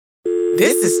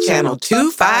This is Channel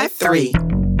 253.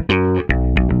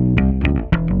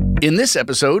 In this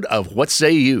episode of What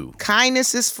Say You?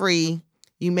 Kindness is free.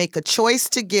 You make a choice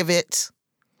to give it.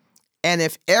 And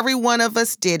if every one of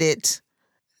us did it,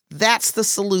 that's the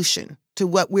solution to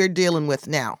what we're dealing with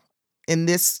now in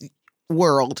this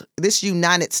world, this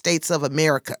United States of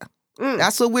America.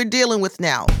 That's what we're dealing with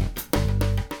now.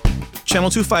 Channel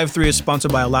 253 is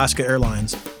sponsored by Alaska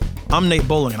Airlines. I'm Nate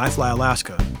Bowling and I fly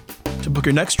Alaska. To book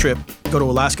your next trip, go to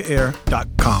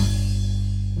alaskaair.com.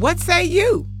 What say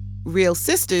you? Real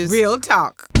sisters. Real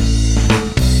talk.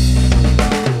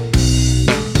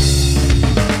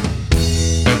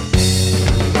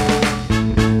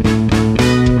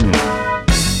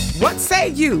 What say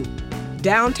you?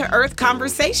 Down-to-earth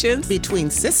conversations Between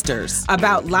sisters.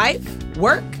 about life,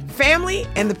 work, family,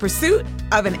 and the pursuit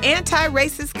of an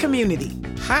anti-racist community.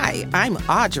 Hi, I'm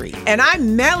Audrey. And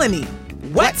I'm Melanie.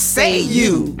 What say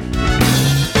you?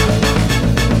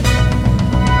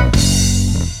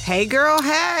 Hey, girl,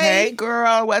 hey. Hey,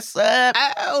 girl, what's up?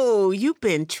 Oh, you've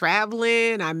been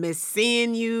traveling. I miss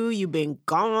seeing you. You've been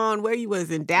gone. Where you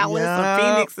was in Dallas Yeah. or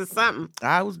Phoenix or something.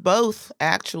 I was both,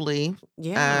 actually.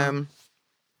 Yeah.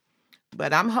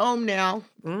 But I'm home now.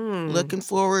 Looking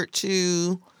forward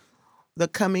to the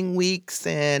coming weeks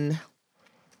and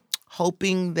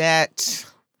hoping that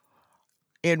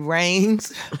it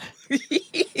rains.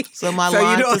 So my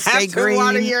lawn you don't can stay have to green.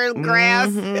 water your grass.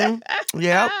 Mhm.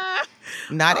 Yep.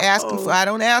 Not asking for, I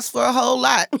don't ask for a whole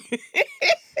lot.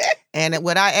 And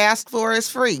what I ask for is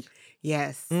free.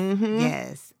 Yes. Mhm.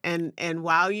 Yes. And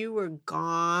while you were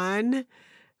gone,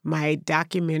 my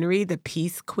documentary, The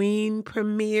Peace Queen,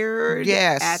 premiered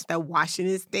Yes. at the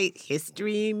Washington State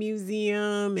History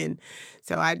Museum. And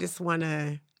so I just want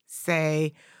to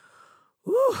say,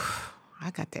 whew, I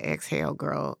got to exhale,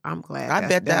 girl. I'm glad. I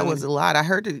that's bet that done. was a lot. I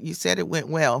heard it. You said it went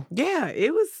well. Yeah,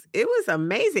 it was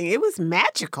amazing. It was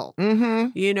magical.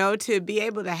 Mm-hmm. You know, to be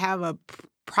able to have a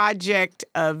project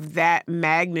of that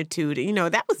magnitude, you know,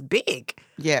 that was big.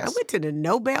 Yes. I went to the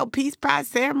Nobel Peace Prize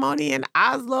ceremony in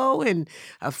Oslo and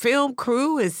a film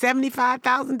crew and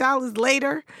 $75,000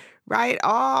 later, right?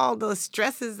 All the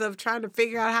stresses of trying to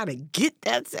figure out how to get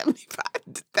that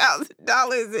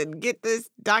 $75,000 and get this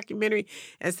documentary.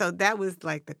 And so that was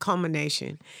like the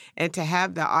culmination. And to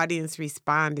have the audience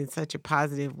respond in such a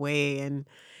positive way. And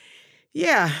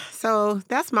yeah, so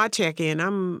that's my check-in.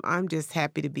 I'm just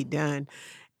happy to be done.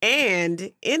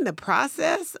 And in the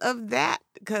process of that,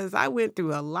 because I went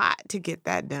through a lot to get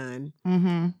that done.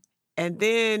 Mm-hmm. And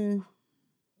then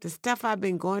the stuff I've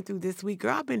been going through this week,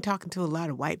 girl, I've been talking to a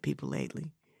lot of white people lately.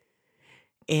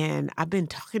 And I've been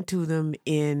talking to them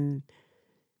in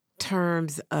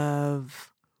terms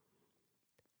of,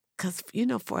 because, you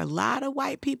know, for a lot of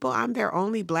white people, I'm their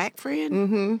only black friend.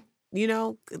 Mm-hmm. You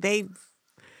know, they've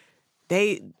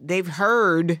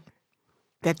heard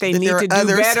that they That need there to are do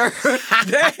others. better.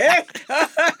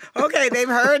 Okay, they've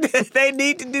heard that they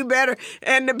need to do better,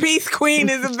 and the Peace Queen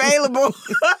is available.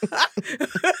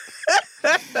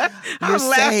 I'm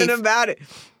laughing safe. about it.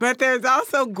 But there's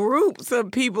also groups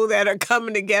of people that are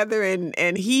coming together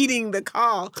and heeding the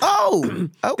call. Oh,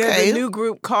 okay. There's a new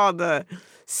group called the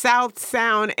South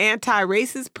Sound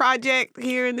Anti-Racist Project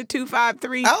here in the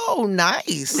 253. Oh,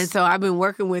 nice. And so I've been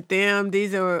working with them.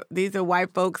 These are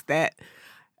white folks that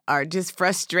are just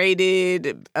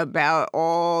frustrated about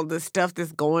all the stuff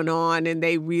that's going on, and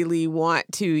they really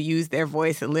want to use their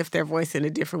voice and lift their voice in a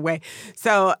different way.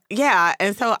 So, yeah,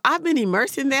 and so I've been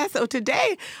immersed in that. So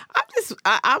today,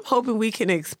 I'm hoping we can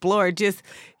explore just,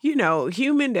 you know,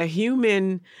 human to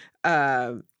human,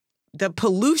 the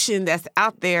pollution that's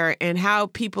out there and how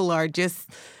people are just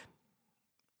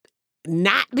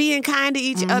not being kind to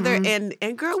each other. And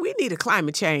girl, we need a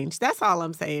climate change. That's all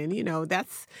I'm saying. You know,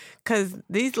 that's because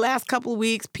these last couple of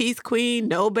weeks, Peace Queen,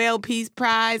 Nobel Peace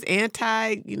Prize,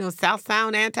 South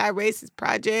Sound Anti-Racist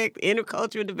Project,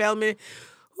 Intercultural Development.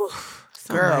 Whew,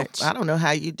 so Girl, much. I don't know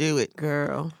how you do it.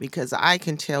 Girl. Because I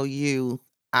can tell you,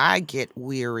 I get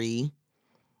weary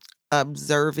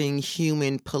observing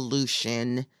human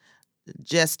pollution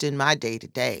just in my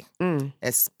day-to-day,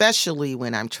 especially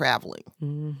when I'm traveling.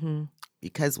 Mm-hmm.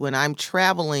 Because when I'm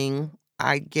traveling,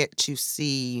 I get to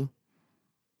see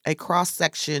a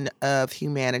cross-section of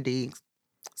humanity,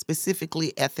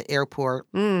 specifically at the airport.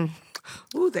 Ooh,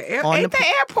 ain't the the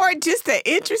airport just an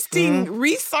interesting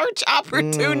research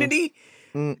opportunity?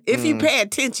 If you pay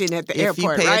attention at the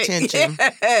airport, If you pay right? attention.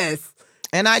 Yes.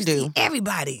 And I You do. see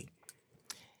everybody.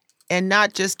 And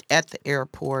not just at the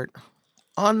airport,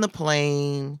 on the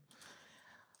plane,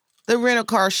 the rental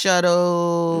car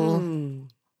shuttle,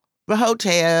 the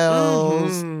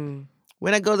hotels,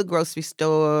 when I go to the grocery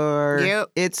store, Yep.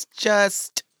 it's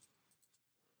just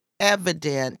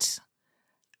evident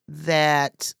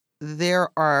that there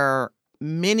are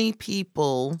many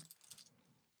people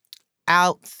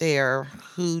out there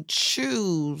who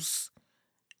choose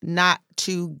not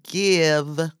to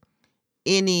give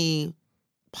any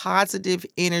positive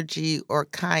energy or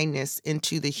kindness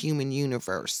into the human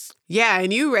universe. Yeah,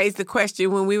 and you raised the question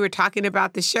when we were talking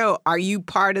about the show. Are you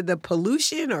part of the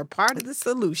pollution or part of the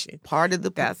solution? Part of the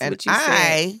That's and what you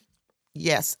said.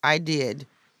 Yes, I did.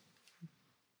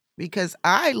 Because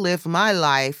I live my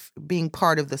life being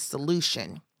part of the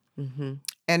solution Mm-hmm.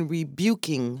 and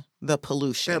rebuking the The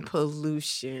pollution.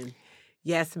 pollution.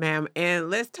 Yes, ma'am. And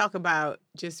let's talk about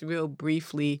just real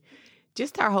briefly,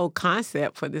 just our whole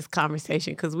concept for this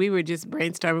conversation, because we were just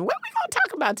brainstorming what we gonna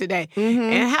talk about today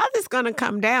and how this gonna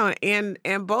come down. And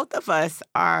both of us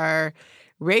are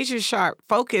razor sharp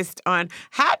focused on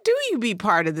how do you be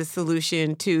part of the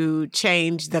solution to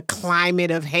change the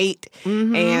climate of hate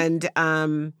and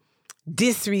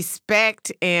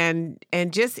disrespect and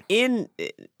just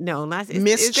Mistrust.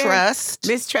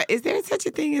 mistrust. Is there such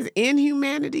a thing as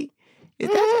inhumanity? Is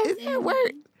that a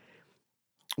word?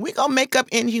 We gonna make up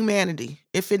inhumanity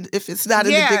if it's not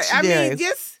in the dictionary. I mean,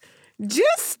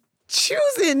 just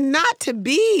choosing not to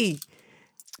be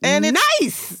And it's-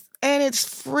 nice. and it's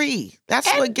free. That's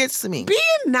what gets me.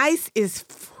 Being nice is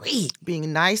free.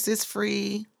 Being nice is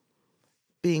free.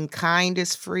 Being kind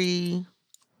is free.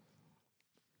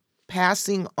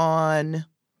 Passing on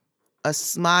a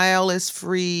smile is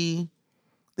free.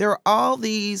 There are all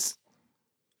these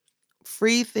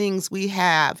free things we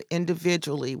have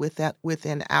individually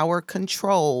within our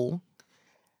control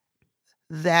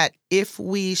that if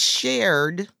we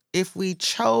chose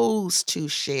to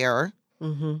share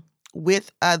Mm-hmm.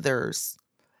 with others,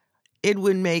 it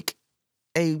would make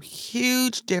a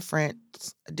huge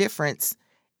difference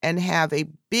and have a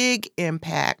big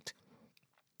impact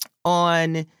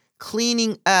on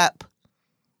cleaning up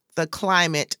the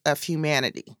climate of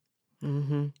humanity.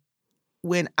 Mm-hmm.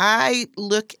 When I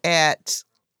look at,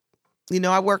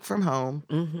 I work from home,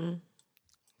 Mm-hmm.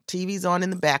 TV's on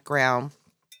in the background,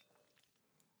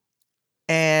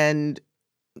 and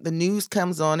the news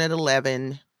comes on at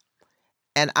 11,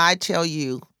 and I tell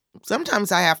you,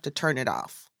 sometimes I have to turn it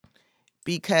off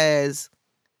because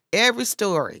every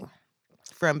story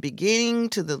from beginning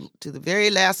to the very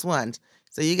last one.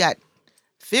 So you got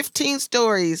 15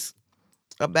 stories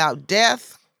about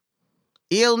death,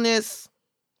 illness,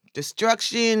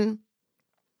 destruction,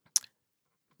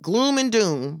 gloom and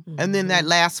doom. And then that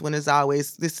last one is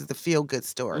always, this is the feel-good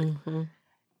story. Mm-hmm.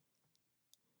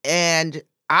 And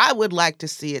I would like to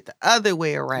see it the other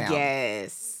way around.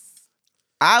 Yes.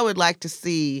 I would like to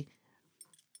see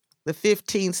the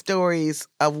 15 stories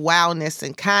of wildness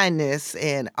and kindness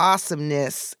and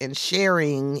awesomeness and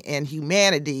sharing and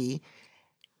humanity.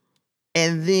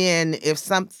 And then if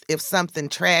something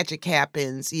tragic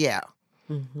happens, yeah.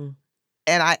 Mm-hmm.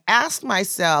 And I asked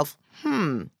myself,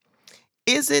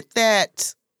 is it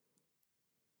that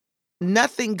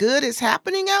nothing good is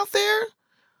happening out there?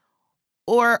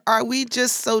 Or are we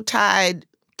just so tied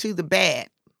to the bad?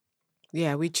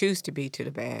 Yeah, we choose to be to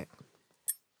the bad.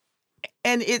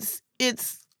 And it's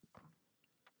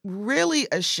really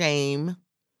a shame,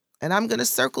 and I'm going to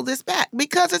circle this back,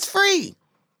 because it's free.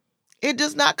 It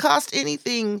does not cost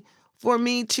anything for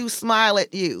me to smile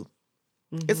at you.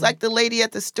 It's like the lady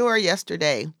at the store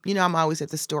yesterday. I'm always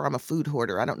at the store. I'm a food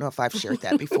hoarder. I don't know if I've shared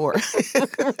that before.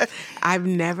 I've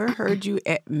never heard you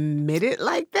admit it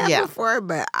like that Yeah. before,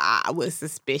 but I was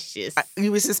suspicious.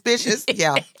 You were suspicious?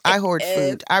 Yeah, I hoard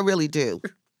food. I really do.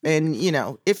 And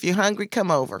if you're hungry, come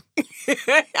over.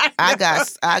 I got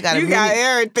you got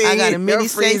everything. I got a in mini your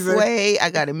freezer. Safeway.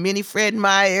 I got a mini Fred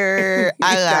Meyer.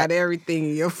 I I got everything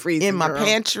in your freezer. in my girl.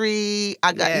 pantry.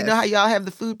 I got, Yes. you know how y'all have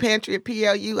the food pantry at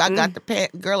PLU? I got the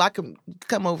girl, I can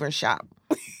come over and shop.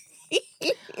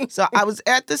 So I was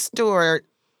at the store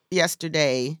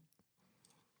yesterday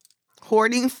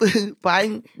hoarding food,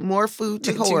 buying more food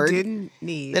to that hoard you didn't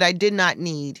need. that I did not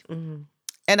need. Mhm.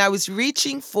 And I was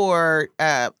reaching for,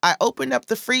 I opened up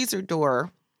the freezer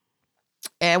door,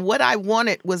 and what I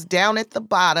wanted was down at the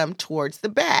bottom towards the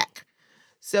back.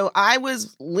 So I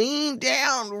was leaned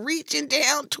down, reaching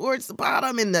down towards the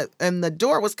bottom, and the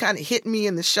door was kind of hitting me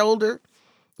in the shoulder,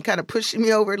 kind of pushing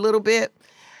me over a little bit.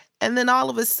 And then all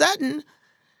of a sudden,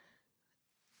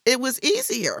 it was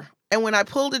easier. And when I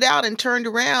pulled it out and turned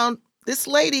around, this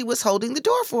lady was holding the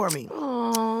door for me.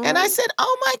 Aw. And I said,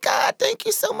 "Oh my God, thank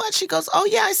you so much." She goes, "Oh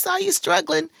yeah, I saw you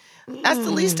struggling. That's the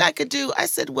least I could do." I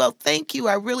said, "Well, thank you.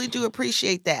 I really do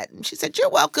appreciate that." And she said, "You're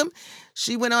welcome."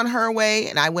 She went on her way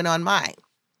and I went on mine.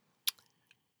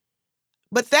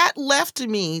 But that left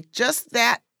me just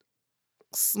that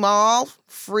small,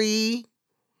 free,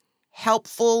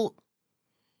 helpful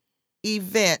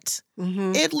event.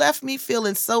 Mm-hmm. It left me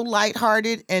feeling so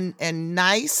lighthearted and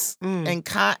nice and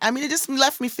kind. I mean, it just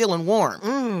left me feeling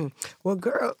warm. Well,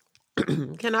 girl,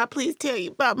 can I please tell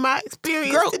you about my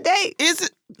experience today?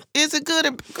 Is it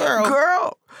good, girl?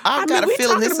 Girl, I've got a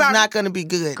feeling this is not going to be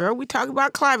good. Girl, we talk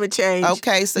about climate change.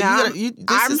 Okay, so now,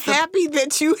 I'm happy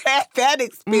that you had that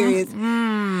experience.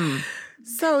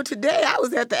 So today I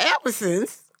was at the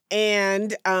Albertsons,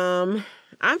 and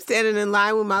I'm standing in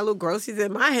line with my little groceries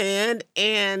in my hand,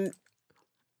 and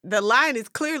the line is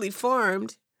clearly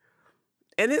formed,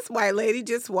 and this white lady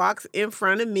just walks in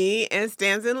front of me and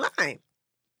stands in line.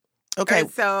 Okay,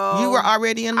 and so you were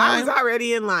already in line? I was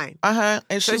already in line.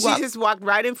 And so she just walked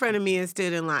right in front of me and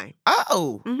stood in line.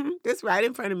 Oh. Just right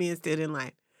in front of me and stood in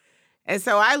line. And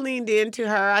so I leaned into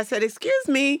her. I said, excuse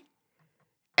me.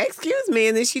 And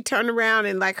then she turned around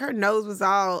and like her nose was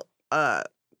all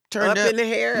turned up in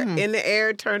the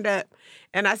air, turned up.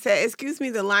 And I said, excuse me,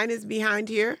 the line is behind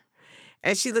here.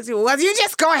 And she looked at me, well, you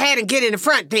just go ahead and get in the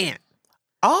front then.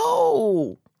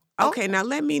 Oh. Okay, now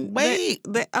let me wait.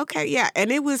 Okay, yeah.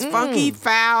 And it was funky,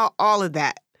 foul, all of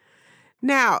that.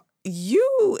 Now,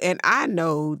 you and I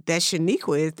know that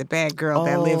Shaniqua is the bad girl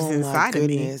that lives inside of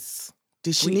me.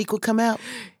 Did Shaniqua come out?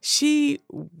 She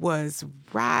was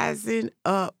rising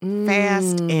up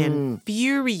fast and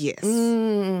furious.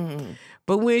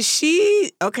 But when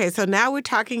so now we're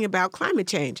talking about climate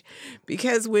change.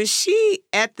 Because when she,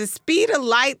 at the speed of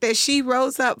light that she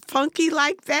rose up funky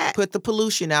like that. Put the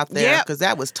pollution out there, because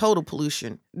that was total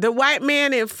pollution. The white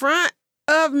man in front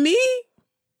of me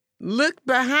looked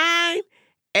behind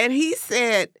and he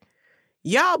said,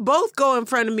 y'all both go in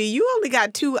front of me. You only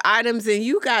got 2 items and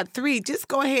you got 3. Just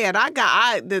go ahead.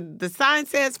 The sign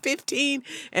says 15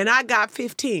 and I got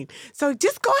 15. So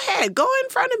just go ahead. Go in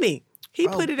front of me. He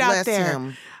put it out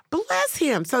there. Bless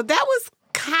him. So that was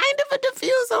kind of a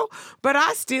diffusal, but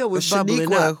I still was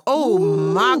bubbling up. Oh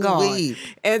my God.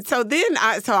 And so then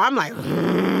I'm like,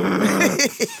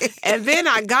 and then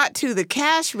I got to the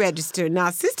cash register.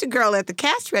 Now, sister girl at the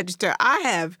cash register, I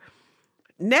have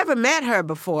never met her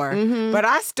before, but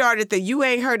I started the you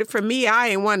ain't heard it from me, I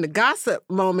ain't won the gossip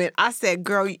moment. I said,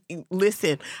 girl,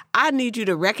 listen, I need you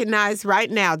to recognize right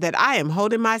now that I am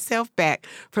holding myself back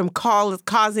from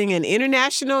causing an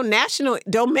international, national,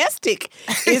 domestic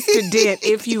incident,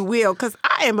 if you will, because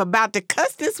I am about to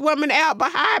cuss this woman out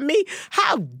behind me.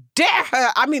 How dare her?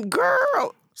 I mean,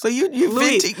 girl. So you're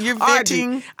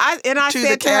venting. I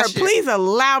said to her, please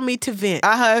allow me to vent.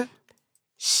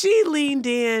 She leaned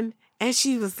in. And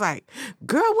she was like,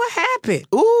 girl, what happened?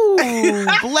 Ooh,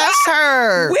 bless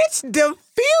her. Which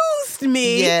diffused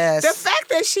me. Yes. The fact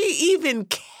that she even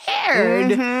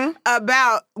cared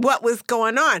about what was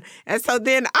going on. And so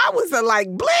then I was like,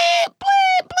 bleep,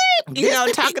 bleep,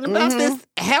 bleep, talking about this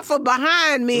heifer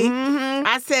behind me.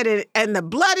 I said it, and the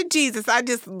blood of Jesus, I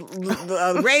just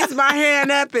raised my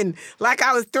hand up and like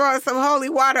I was throwing some holy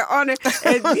water on her.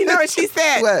 And you know what she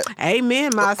said? What?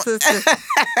 Amen, my sister.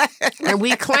 And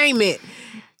we claim it.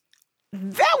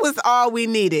 That was all we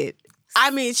needed.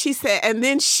 I mean, she said, and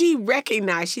then she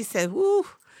recognized, she said, woo.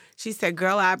 She said,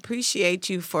 girl, I appreciate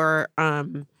you for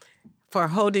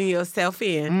holding yourself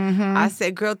in. I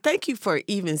said, girl, thank you for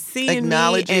even seeing me and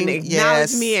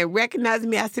acknowledging me and recognizing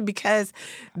me. I said, because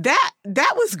that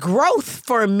was growth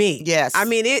for me. Yes. I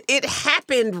mean, it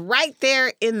happened right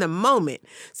there in the moment.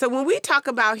 So when we talk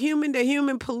about human to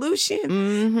human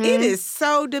pollution, it is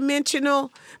so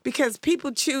dimensional because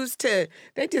people choose to,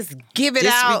 they just give it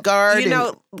disregard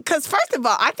out. Because first of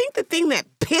all, I think the thing that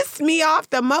pissed me off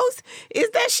the most is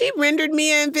that she rendered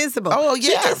me invisible. Oh,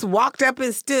 yeah. She just walked up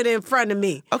and stood in front of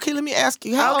me. Okay, let me ask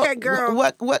you. Girl.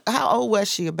 How old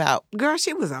was she about? Girl,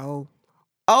 she was old.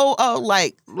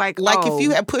 Like old. If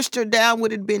you had pushed her down,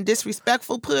 would it have been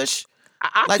disrespectful push?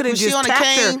 I could have just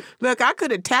tapped her. Look, I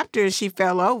could have tapped her and she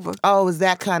fell over. Oh, is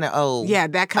that kind of old? Yeah,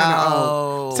 that kind of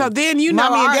old. So then,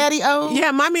 Mommy and Daddy old?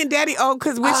 Yeah, Mommy and Daddy old,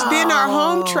 then our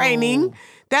home training,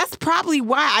 that's probably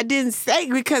why I didn't say,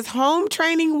 because home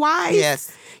training wise,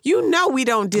 yes. We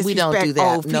don't disrespect we don't do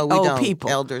that. old people.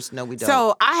 Elders, no, we don't.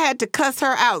 So I had to cuss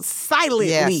her out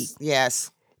silently.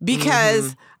 Yes.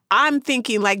 Because I'm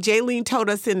thinking, like Jaylene told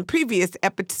us in the previous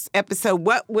episode,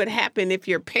 what would happen if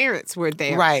your parents were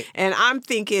there? Right. And I'm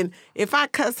thinking, if I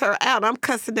cuss her out, I'm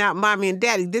cussing out Mommy and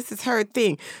Daddy. This is her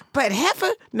thing. But heifer,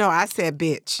 no, I said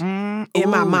bitch in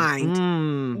my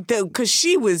mind. Because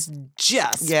she was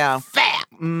just fat.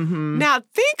 Now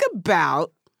think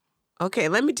about, okay,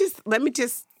 let me just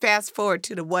fast forward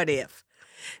to the what if.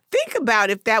 Think about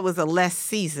if that was a less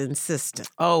seasoned sister.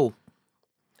 Oh.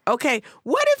 Okay,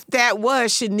 what if that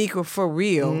was Shaniqua for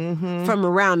real from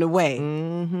around the way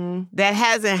that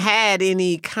hasn't had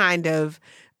any kind of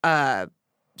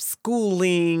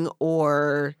schooling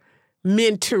or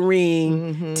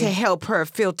mentoring to help her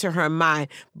filter her mind?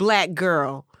 Black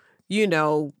girl,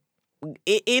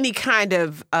 any kind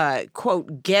of,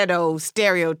 quote, ghetto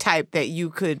stereotype that you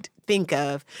could think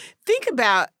of. Think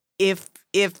about if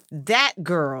that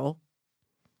girl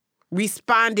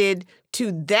responded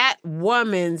to that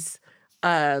woman's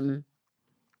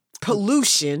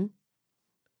pollution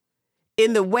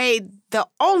in the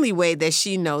only way that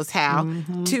she knows how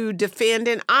to defend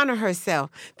and honor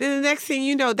herself. Then the next thing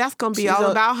you know, that's going to be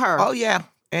about her. Oh, yeah.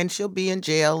 And she'll be in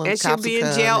jail. And she'll be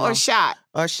in jail or shot.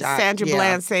 Or shot. Sandra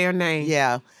Bland, say her name.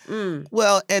 Yeah.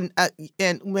 Well, and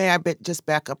may I just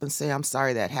back up and say I'm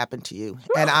sorry that happened to you.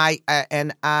 And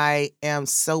I am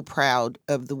so proud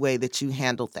of the way that you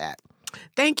handled that.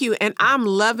 Thank you. And I'm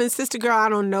loving Sister Girl. I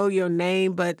don't know your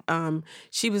name, but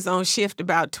she was on shift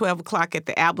about 12 o'clock at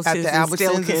the Albertsons in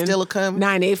Steilacoom.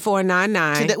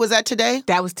 98499. Was that today?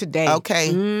 That was today. Okay.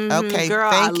 Okay.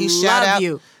 Girl, thank you. Shout out.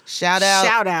 You. Shout out.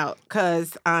 Shout out.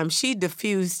 Because she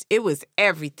diffused, it was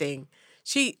everything.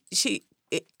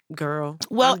 Girl.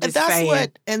 Well, that's saying.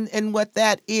 What and what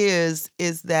that is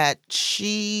that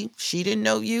she didn't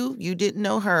know you, you didn't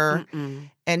know her,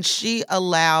 and she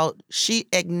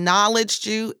acknowledged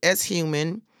you as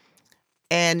human,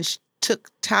 and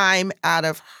took time out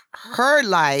of her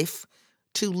life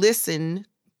to listen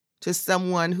to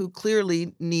someone who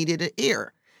clearly needed an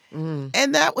ear,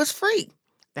 and that was free,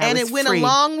 it went a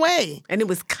long way, and it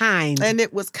was kind,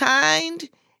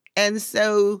 and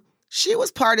so. She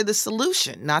was part of the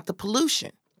solution, not the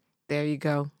pollution. There you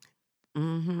go.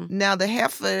 Now, the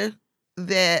heifer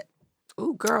that...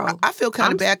 Ooh, girl. I feel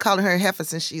kind of bad calling her a heifer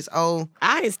since she's old.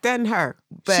 I ain't studying her.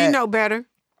 She know better.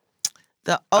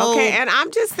 Okay, and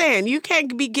I'm just saying, you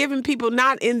can't be giving people,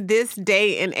 not in this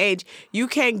day and age, you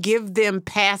can't give them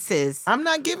passes. I'm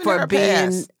not giving her a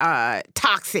pass. For being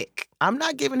toxic. I'm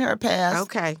not giving her a pass.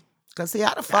 Okay. Because, see,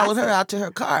 I'd have followed her out to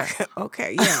her car.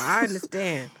 Okay, yeah, I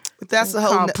understand. But that's a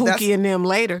whole. Call Pookie and them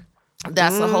later.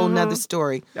 That's a whole nother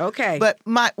story. Okay. But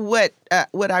what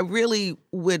I really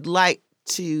would like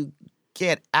to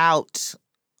get out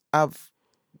of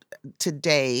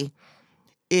today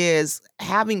is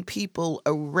having people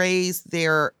raise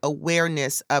their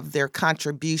awareness of their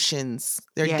contributions,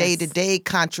 their day-to-day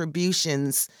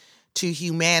contributions to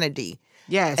humanity.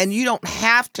 Yes. And you don't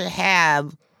have to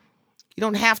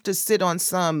sit on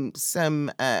some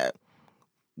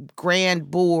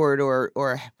grand board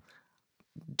or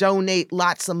donate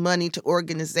lots of money to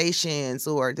organizations,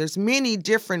 or there's many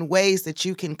different ways that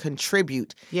you can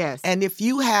contribute. Yes. And if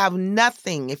you have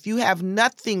nothing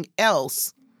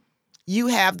else, you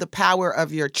have the power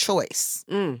of your choice.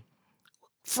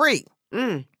 Free.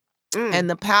 And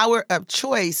the power of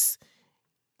choice,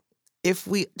 if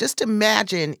we just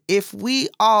imagine if we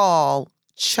all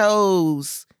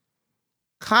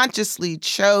consciously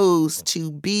chose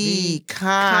to be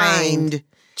kind.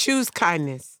 Choose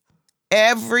kindness.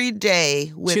 Every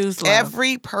day with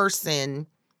every person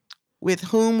with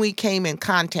whom we came in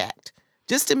contact.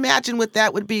 Just imagine what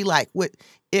that would be like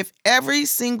if every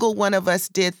single one of us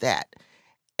did that.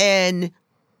 And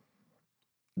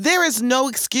there is no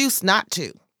excuse not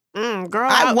to. Girl,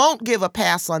 I won't give a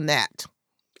pass on that.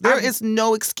 There is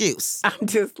no excuse. I'm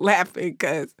just laughing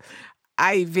because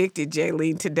I evicted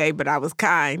Jaylene today, but I was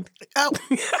kind. Oh,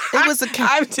 it was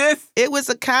a it was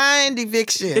a kind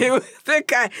eviction. It was a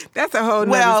kind. That's a whole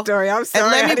nother story. I'm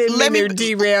sorry. I didn't mean to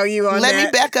derail you on that. Let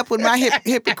me back up with my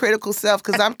hypocritical self,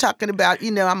 because I'm talking about,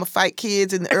 I'm going to fight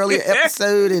kids in the earlier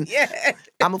episode, and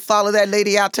I'm going to follow that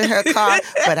lady out to her car,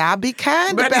 but I'll be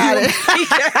kind about it.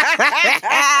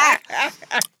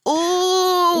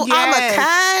 Ooh, yes. I'm going to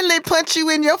kindly punch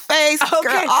you in your face, girl.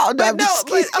 Oh, no,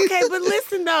 but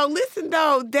listen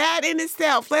though, that in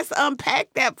itself, let's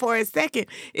unpack that for a second.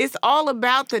 It's all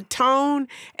about the tone,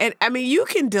 and I mean, you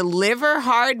can deliver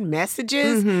hard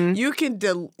messages, you can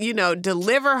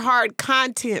deliver hard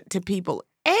content to people,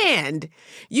 and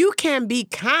you can be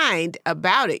kind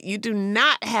about it. You do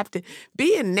not have to.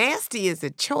 Being nasty is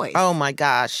a choice. Oh my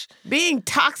gosh. Being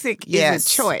toxic is a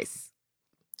choice.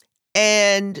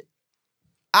 And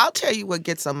I'll tell you what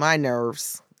gets on my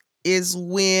nerves is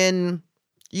when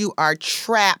you are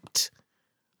trapped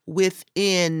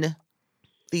within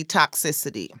the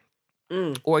toxicity,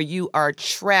 or you are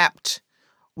trapped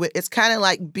with. It's kind of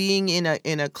like being in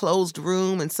a closed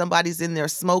room and somebody's in there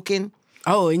smoking.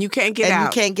 Oh, and you can't get out.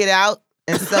 And you can't get out,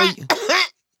 and so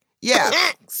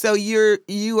so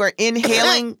you are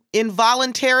inhaling,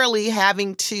 involuntarily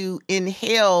having to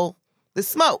inhale the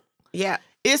smoke. Yeah.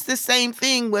 It's the same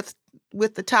thing with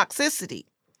the toxicity.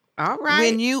 All right.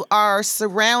 When you are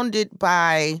surrounded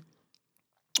by,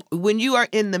 when you are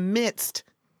in the midst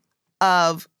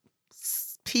of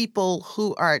people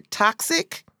who are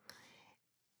toxic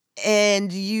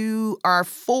and you are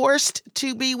forced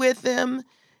to be with them,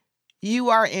 you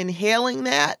are inhaling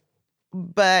that,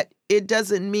 but it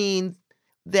doesn't mean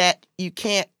that you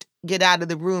can't get out of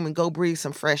the room and go breathe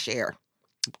some fresh air.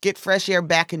 Get fresh air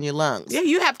back in your lungs. Yeah,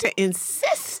 you have to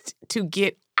insist to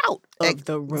get out of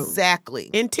the room. Exactly.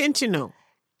 Intentional.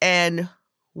 And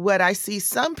what I see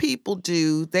some people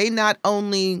do, they not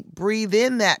only breathe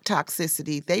in that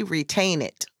toxicity, they retain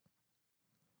it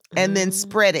and then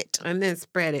spread it. And then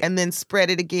spread it. And then spread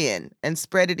it again and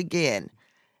spread it again.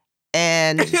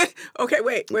 And okay,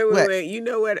 wait. What? You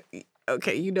know what?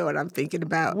 Okay, you know what I'm thinking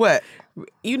about. what?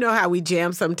 You know how we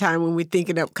jam sometime when we're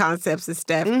thinking up concepts and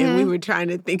stuff, and Mm-hmm. we were trying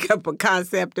to think up a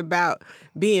concept about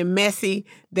being messy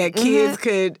that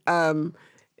Mm-hmm.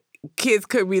 kids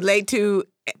could relate to,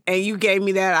 and you gave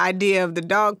me that idea of the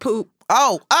dog poop.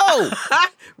 Oh,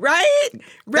 Right?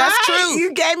 That's true.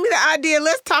 You gave me the idea.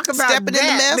 Let's talk about Stepping in the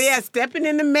that. mess? Yeah, stepping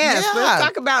in the mess. Yeah. Let's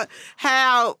talk about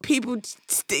how people,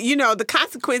 the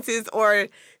consequences or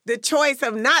the choice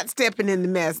of not stepping in the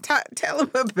mess. Tell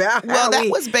them about well, how that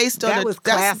was based on was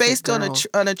that's classic, based on girl.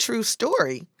 on a true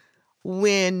story.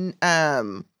 When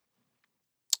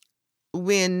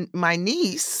my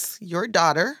niece, your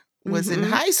daughter, was in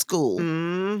high school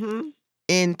Mm-hmm.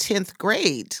 in 10th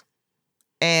grade,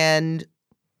 and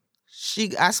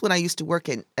that's when I used to work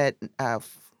at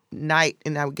night,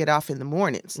 and I would get off in the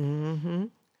mornings. Mm-hmm.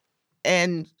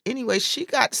 And anyway, she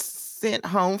got sent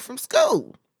home from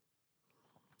school.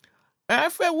 And I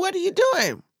said, "What are you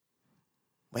doing?"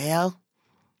 "Well,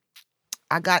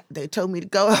 they told me to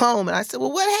go home." And I said,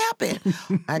 "Well, what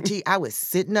happened?" "Auntie, I was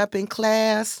sitting up in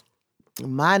class,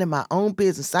 minding my own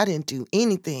business. I didn't do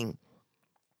anything."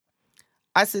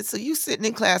 I said, "So you sitting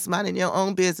in class minding your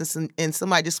own business and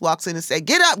somebody just walks in and say,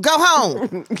 'Get up, go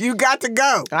home.'" You got to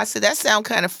go. I said, "That sounds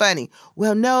kind of funny."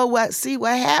 "Well, no, what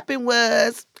happened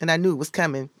was," and I knew it was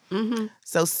coming. Mm-hmm.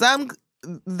 So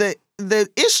the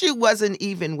issue wasn't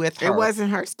even with her. It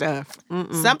wasn't her stuff.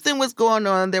 Mm-mm. Something was going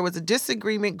on. There was a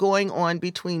disagreement going on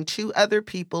between two other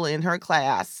people in her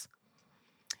class.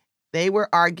 They were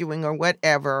arguing or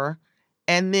whatever.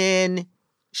 And then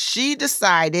she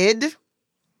decided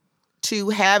to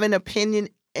have an opinion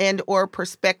and or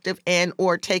perspective and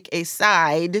or take a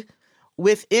side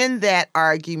within that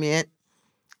argument.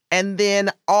 And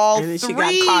then all And then she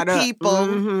three got caught up. people,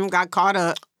 Mhm, got caught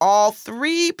up. all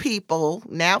three people,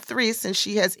 now three since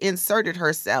she has inserted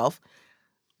herself,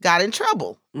 got in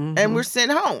trouble and were sent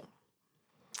home.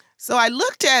 So I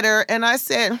looked at her and I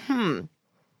said,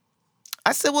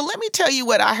 I said, "Well, let me tell you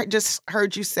what I just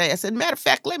heard you say." I said, "Matter of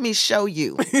fact, let me show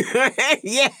you."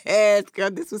 Yes, girl,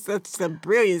 this was such some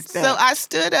brilliant stuff. So I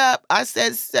stood up. I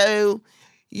said, "So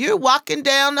you're walking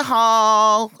down the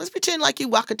hall. Let's pretend like you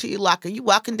walking to your locker. You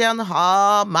walking down the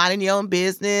hall, minding your own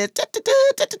business.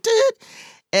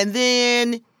 And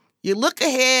then you look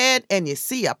ahead and you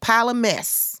see a pile of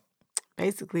mess.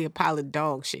 Basically a pile of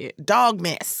dog shit. Dog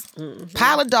mess.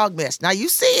 Pile of dog mess. Now you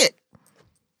see it.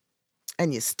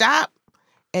 And you stop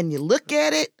and you look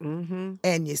at it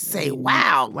and you say,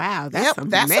 wow. Wow, that's Yep, some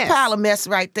that's mess. a pile of mess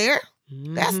right there.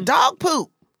 That's dog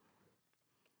poop.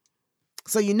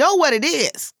 So you know what it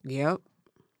is. Yep.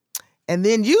 And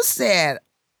then you said,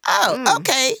 "Oh,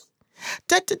 okay."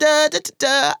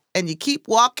 Da-da-da, and you keep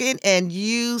walking and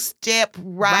you step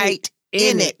right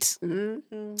in it.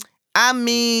 Mm-hmm. I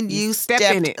mean, you step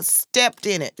in it. stepped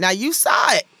in it. Now you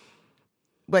saw it,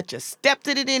 but you stepped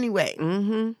in it anyway.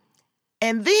 Mm-hmm.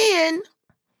 And then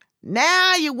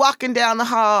now you're walking down the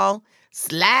hall,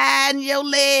 sliding your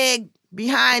leg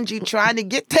behind you, trying to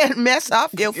get that mess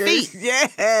off your feet,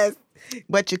 Yes.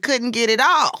 but you couldn't get it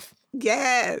off.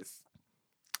 Yes.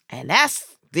 And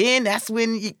that's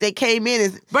when they came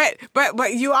in. But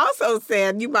you also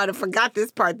said, you might have forgot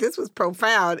this part. This was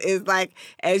profound. Is like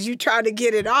as you try to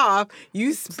get it off,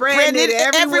 you spread it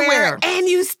everywhere, and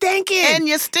you stinking. And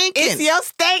you're stinking. It's your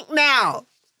stink now.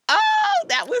 Oh,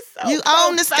 that was so You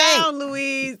own the stink. profound,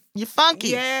 Louise. You're funky.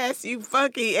 Yes, you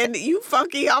funky. And you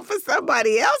funky off of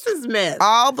somebody else's mess.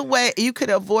 All the way. You could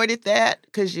have avoided that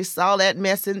because you saw that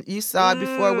mess and you saw it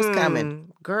before it was coming.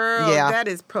 Girl, Yeah. that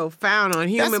is profound on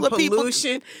human what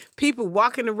pollution. People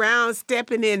walking around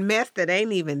stepping in mess that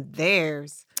ain't even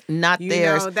theirs. Not You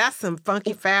theirs. know, that's some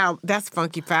funky foul. That's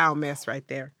funky foul mess right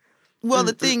there. Well,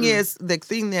 the thing is, the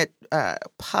thing that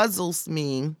puzzles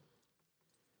me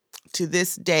to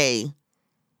this day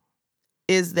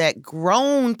is that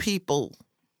grown people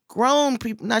Grown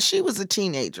people. Now, she was a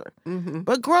teenager,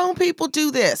 but grown people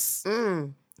do this.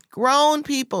 Grown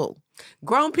people.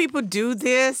 Grown people do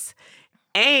this,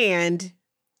 and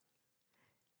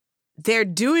they're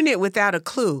doing it without a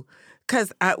clue.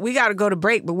 Because we got to go to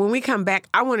break, but when we come back,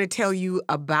 I want to tell you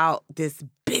about this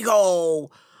big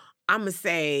old, I'm not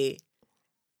saying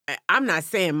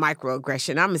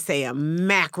microaggression. I'm going to say a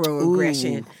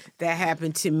macroaggression that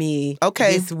happened to me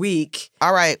this week.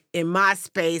 All right. In my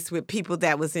space with people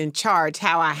that was in charge,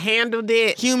 how I handled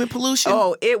it. Human pollution?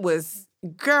 Oh, it was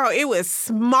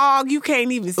smog. You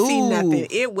can't even see nothing.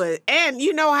 It was, and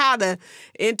you know how the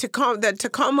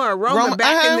Tacoma aroma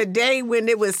back in the day when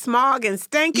it was smog and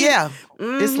stinking? Yeah.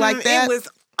 It's like that. It was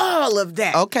all of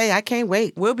that. Okay, I can't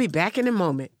wait. We'll be back in a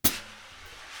moment.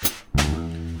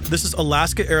 This is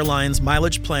Alaska Airlines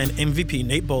Mileage Plan MVP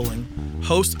Nate Bowling,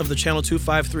 host of the Channel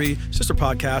 253 sister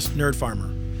podcast, Nerd Farmer.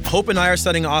 Hope and I are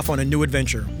setting off on a new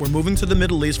adventure. We're moving to the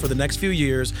Middle East for the next few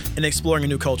years and exploring a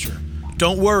new culture.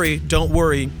 Don't worry,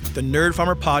 the Nerd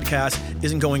Farmer podcast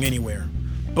isn't going anywhere.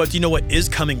 But do you know what is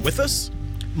coming with us?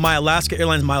 My Alaska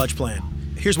Airlines Mileage Plan.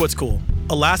 Here's what's cool.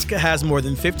 Alaska has more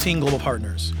than 15 global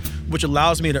partners, which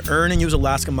allows me to earn and use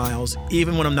Alaska miles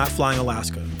even when I'm not flying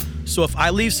Alaska. So if I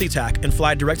leave SeaTac and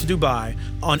fly direct to Dubai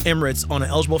on Emirates on an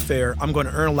eligible fare, I'm going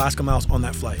to earn Alaska miles on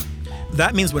that flight.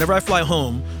 That means whenever I fly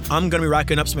home, I'm going to be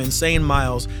racking up some insane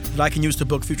miles that I can use to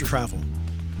book future travel.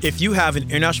 If you have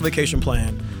an international vacation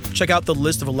plan, check out the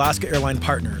list of Alaska Airline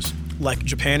partners like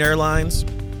Japan Airlines,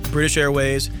 British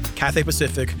Airways, Cathay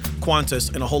Pacific,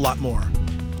 Qantas, and a whole lot more.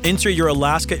 Enter your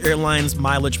Alaska Airlines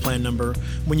mileage plan number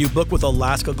when you book with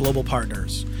Alaska Global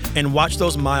Partners and watch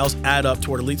those miles add up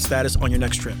toward elite status on your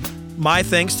next trip. My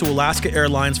thanks to Alaska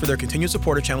Airlines for their continued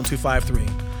support of Channel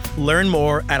 253. Learn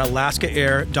more at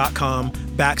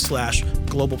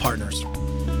alaskaair.com/global partners.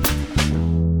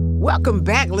 Welcome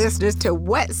back, listeners, to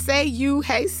What Say You,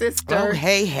 Hey Sister. Oh,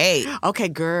 hey. Okay,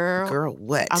 girl. Girl,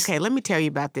 what? Okay, let me tell you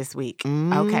about this week.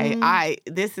 Okay,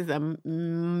 this is a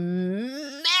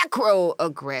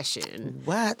macroaggression.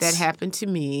 What? That happened to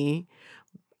me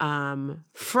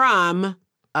from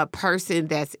a person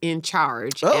that's in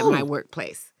charge at my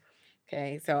workplace.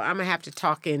 Okay, so I'm gonna have to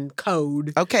talk in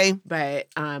code. Okay. But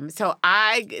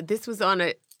this was on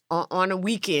a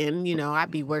weekend. You know,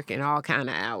 I'd be working all kind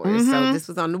of hours. So this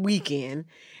was on the weekend.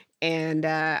 And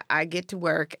I get to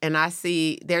work and I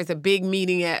see there's a big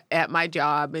meeting at my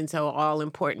job. And so all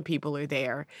important people are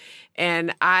there.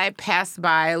 And I pass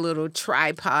by a little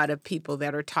tripod of people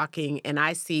that are talking and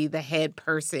I see the head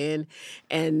person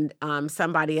and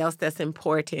somebody else that's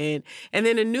important. And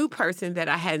then a new person that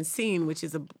I hadn't seen, which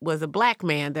was a black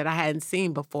man that I hadn't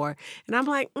seen before. And I'm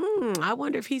like, I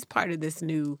wonder if he's part of this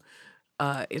new,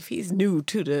 if he's new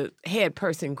to the head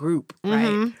person group,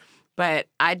 right? But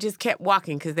I just kept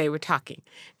walking because they were talking.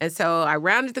 And so I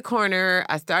rounded the corner.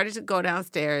 I started to go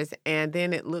downstairs. And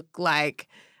then it looked like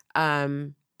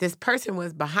this person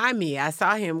was behind me. I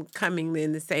saw him coming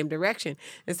in the same direction.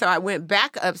 And so I went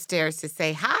back upstairs to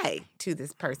say hi to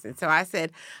this person. So I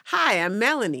said, "Hi, I'm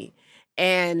Melanie."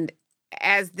 And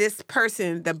as this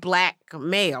person, the black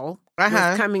male,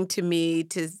 was coming to me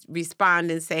to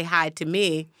respond and say hi to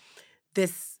me,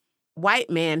 this white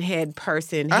man head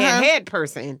person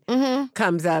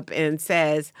comes up and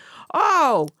says,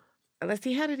 "Oh, let's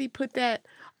see, how did he put that?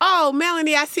 Oh,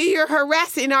 Melanie, I see you're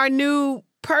harassing our new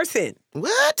person."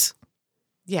 What?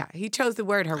 Yeah, he chose the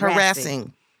word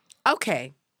harassing.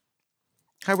 Okay.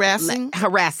 Harassing?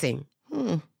 Harassing.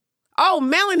 Oh,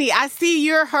 Melanie, I see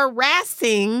you're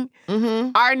harassing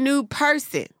our new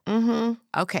person.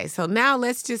 Okay, so now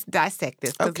let's just dissect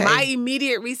this. Because my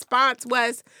immediate response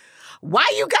was, why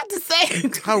you got to say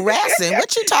harassing?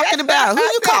 What you talking about? Who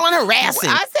you calling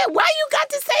harassing? I said, why you got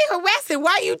to say harassing?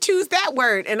 Why you choose that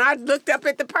word? And I looked up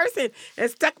at the person and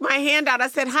stuck my hand out. I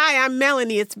said, "Hi, I'm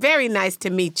Melanie. It's very nice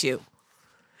to meet you."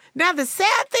 Now, the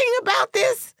sad thing about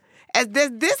this is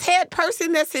this head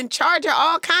person that's in charge of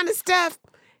all kind of stuff,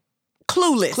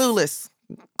 clueless.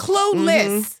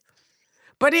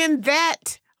 But in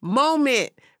that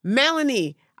moment,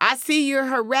 Melanie, I see you're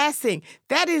harassing.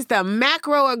 That is the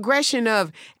macroaggression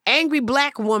of angry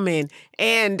black woman.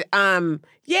 And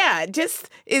just,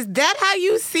 is that how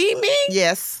you see me?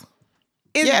 Yes.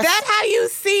 Is that how you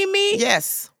see me?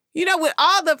 Yes. You know, with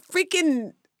all the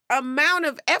freaking amount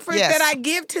of effort that I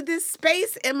give to this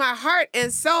space in my heart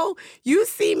and soul, you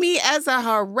see me as a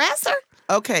harasser?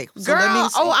 Okay. So girl,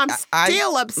 I'm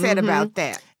still upset about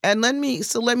that. And let me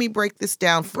break this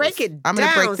down for Break it down. I'm going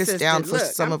to break this sister. down for Look,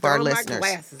 some I'm of our throwing listeners. My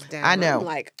glasses down. I know. I'm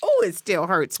like, it still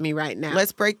hurts me right now.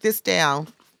 Let's break this down.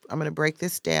 I'm going to break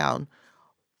this down.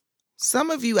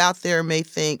 Some of you out there may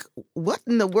think, what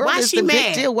in the world Why is she the mad?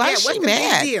 big deal? Why Yeah, is what's she the big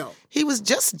mad? deal? He was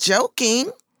just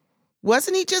joking.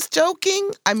 Wasn't he just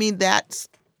joking? I mean,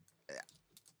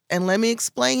 and let me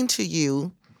explain to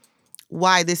you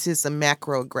why this is a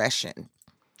macroaggression.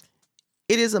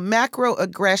 It is a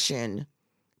macroaggression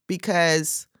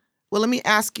because, well, let me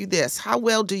ask you this. How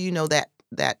well do you know that?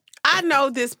 I know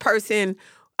this person.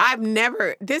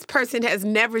 This person has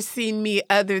never seen me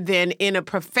other than in a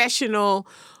professional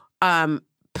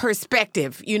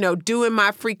perspective, doing my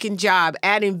freaking job,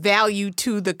 adding value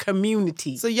to the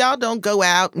community. So y'all don't go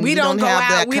out and We don't go have out.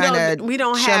 that We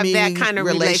don't have that kind of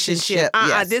relationship.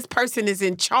 Yes. This person is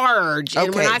in charge.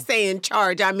 And when Okay. I say in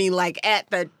charge, I mean like at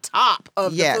the top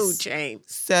of Yes. the food chain.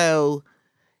 So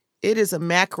it is a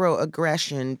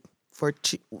macroaggression for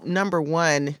number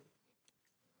one.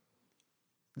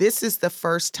 This is the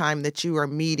first time that you are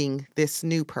meeting this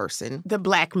new person. The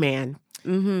black man.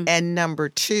 Mm-hmm. And number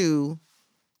two,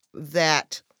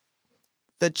 that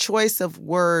the choice of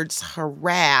words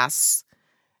harass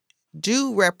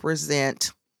do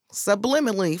represent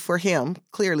subliminally for him,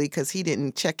 clearly, because he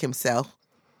didn't check himself.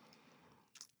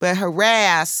 But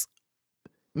harass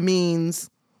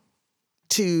means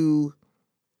to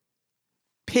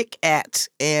pick at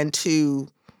and to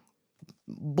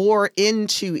bore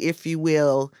into, if you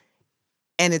will,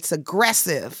 and it's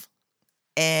aggressive.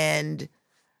 And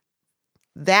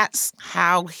that's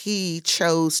how he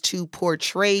chose to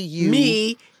portray you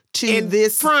Me to in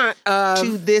this front of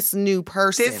to this new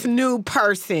person. this new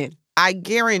person. I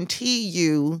guarantee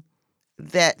you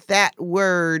that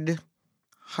word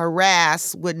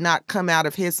harass would not come out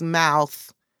of his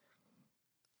mouth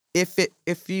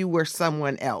if you were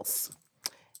someone else.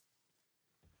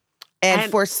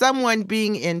 And for someone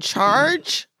being in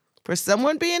charge,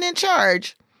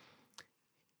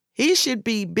 he should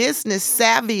be business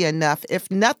savvy enough, if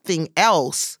nothing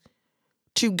else,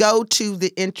 to go to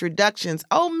the introductions.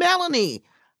 Oh, Melanie,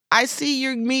 I see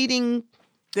you're meeting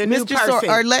The new Mr. person.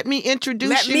 Or let me introduce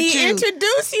Let you me to.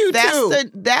 introduce you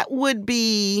to. That would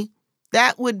be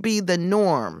the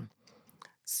norm.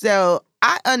 So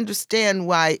I understand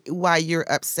why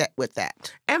you're upset with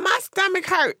that. And my stomach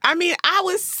hurt. I mean, I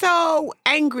was so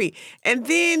angry. And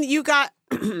then you got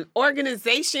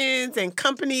organizations and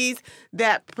companies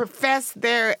that profess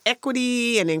their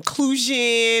equity and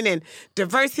inclusion and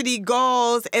diversity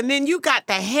goals. And then you got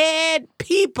the head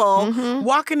people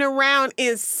walking around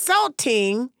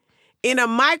insulting in a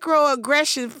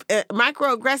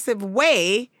microaggressive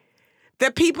way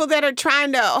the people that are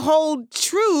trying to hold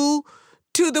true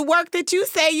to the work that you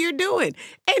say you're doing,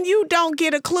 and you don't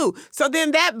get a clue. So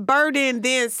then that burden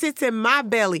then sits in my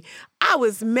belly. I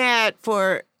was mad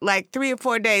for like 3 or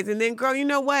 4 days, and then, girl, you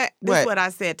know what? This is what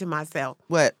I said to myself.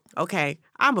 What? Okay,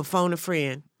 I'm a phone a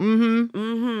friend. Who'd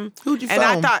you phone? And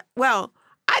I thought, well,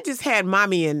 I just had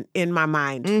mommy in my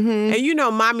mind.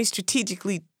 And mommy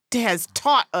strategically has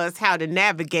taught us how to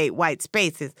navigate white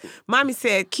spaces. Mommy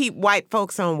said, keep white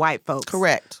folks on white folks.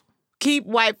 Correct. Keep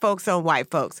white folks on white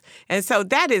folks. And so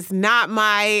that is not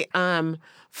my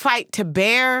fight to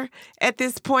bear at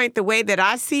this point, the way that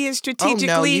I see it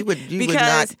strategically. Oh, no, you would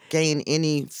not gain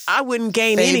any I wouldn't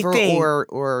gain favor anything.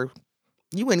 or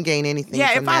you wouldn't gain anything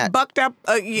Yeah, from if that. I bucked up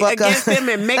against them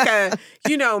and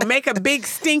make a big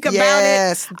stink about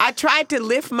Yes. it. I tried to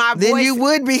lift my voice. Then you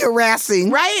would be harassing.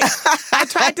 Right? I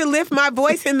tried to lift my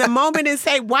voice in the moment and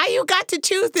say, why you got to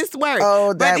choose this word?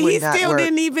 Oh, that but would he not still work.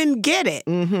 didn't even get it.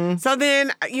 So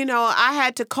then, I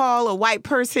had to call a white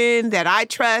person that I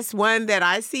trust, one that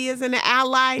I see as an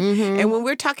ally. And when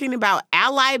we're talking about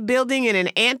ally building in an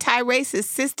anti-racist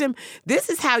system, this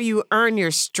is how you earn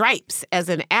your stripes as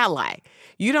an ally.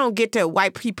 You don't get to,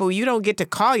 white people, you don't get to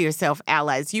call yourself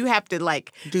allies. You have to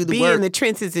Do the be work. in the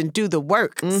trenches and do the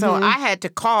work. So I had to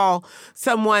call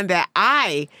someone that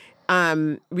I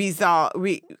hold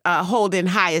in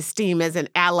high esteem as an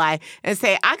ally and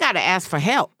say, I got to ask for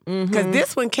help because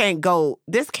this can't go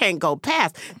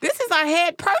past. This is our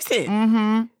head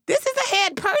person. This is a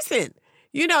head person,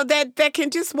 that can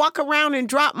just walk around and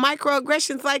drop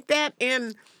microaggressions like that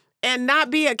and not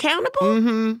be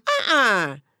accountable.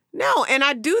 No, and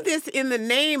I do this in the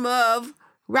name of,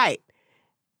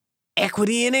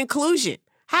 equity and inclusion.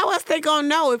 How else they gonna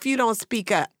know if you don't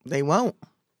speak up? They won't.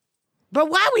 But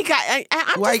why we got?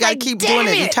 Why you gotta keep doing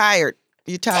it? You're tired.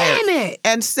 You're tired. Damn it!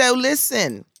 And so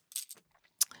listen.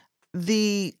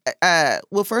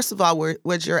 First of all,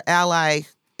 was your ally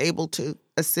able to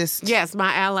assist? Yes,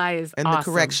 my ally is in awesome. the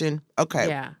correction. Okay.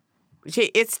 Yeah,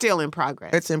 it's still in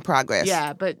progress. It's in progress.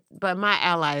 Yeah, but my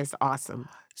ally is awesome.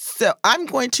 So I'm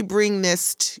going to bring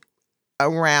this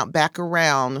back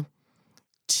around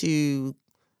to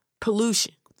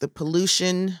Pollution. the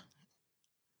pollution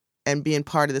and being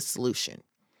part of the solution.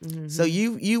 Mm-hmm. So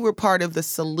you were part of the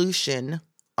solution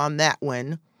on that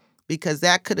one, because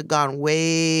that could have gone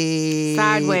way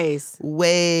sideways,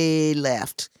 way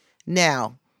left.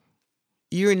 Now,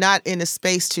 you're not in a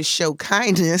space to show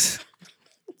kindness.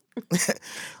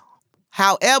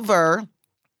 However,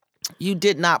 you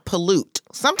did not pollute.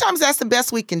 Sometimes that's the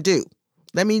best we can do.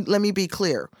 Let me be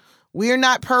clear. We are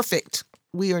not perfect.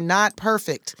 We are not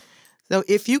perfect. So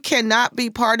if you cannot be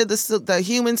part of the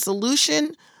human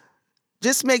solution,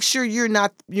 just make sure you're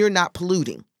not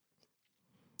polluting.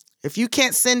 If you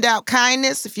can't send out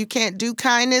kindness, if you can't do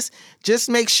kindness, just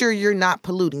make sure you're not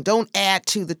polluting. Don't add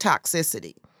to the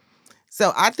toxicity.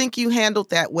 So I think you handled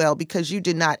that well, because you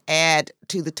did not add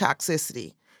to the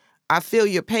toxicity. I feel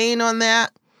your pain on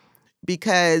that,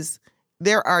 because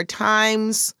there are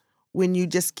times when you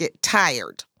just get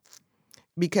tired,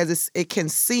 because it can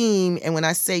seem, and when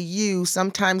I say you,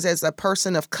 sometimes as a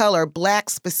person of color, Black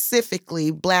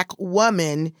specifically, Black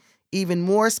woman, even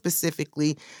more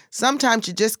specifically, sometimes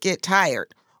you just get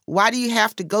tired. Why do you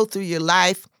have to go through your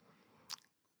life?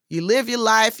 You live your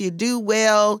life, you do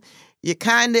well, you're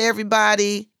kind to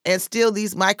everybody, and still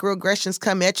these microaggressions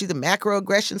come at you. The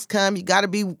macroaggressions come. You got to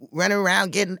be running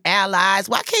around getting allies.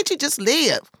 Why can't you just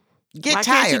live? Get Why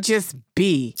tired. can't you just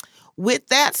be? With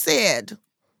that said,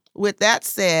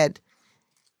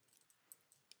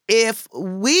 if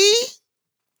we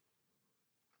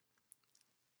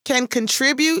can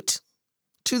contribute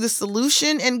to the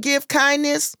solution and give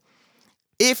kindness,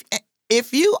 if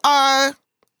you are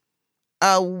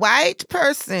a white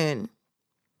person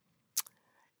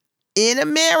in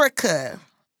America,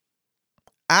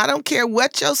 I don't care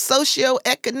what your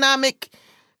socioeconomic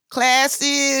class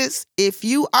is, if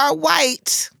you are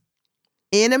white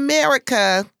in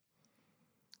America,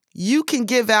 you can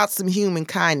give out some human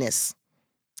kindness.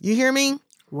 You hear me?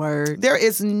 Word. There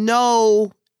is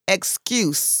no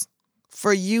excuse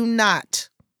for you not,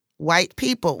 white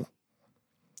people,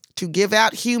 to give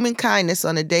out human kindness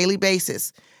on a daily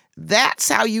basis. That's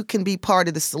how you can be part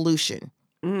of the solution.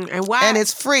 And why? And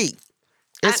it's free.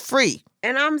 It's free.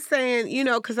 And I'm saying,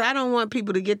 because I don't want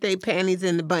people to get their panties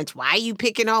in the bunch. Why are you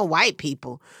picking on white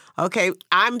people? Okay,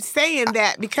 I'm saying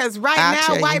that because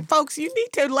now, white folks, you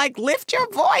need to lift your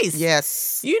voice.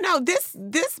 Yes.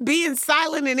 This being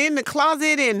silent and in the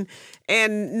closet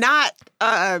and not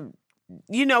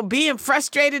being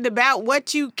frustrated about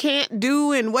what you can't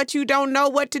do and what you don't know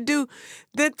what to do.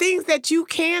 The things that you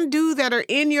can do that are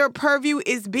in your purview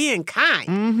is being kind.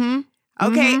 Mm-hmm.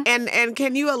 Okay, mm-hmm. and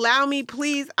can you allow me,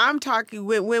 please? I'm talking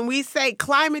when we say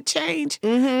climate change,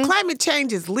 mm-hmm. climate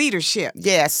change is leadership.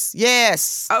 Yes.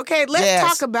 Okay, let's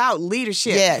talk about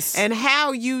leadership. Yes. And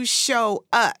how you show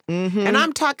up. Mm-hmm. And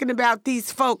I'm talking about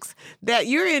these folks that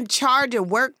you're in charge of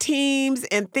work teams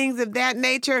and things of that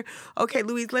nature. Okay,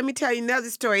 Louise, let me tell you another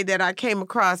story that I came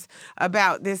across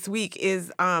about this week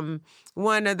is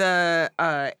one of the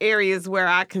areas where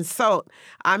I consult.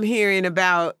 I'm hearing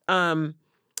about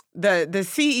the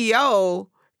CEO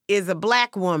is a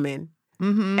Black woman,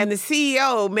 mm-hmm. and the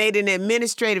CEO made an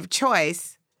administrative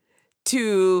choice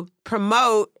to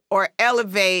promote or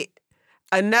elevate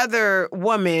another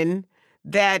woman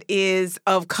that is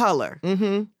of color.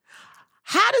 Mm-hmm.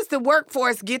 How does the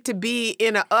workforce get to be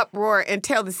in an uproar and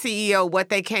tell the CEO what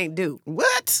they can't do?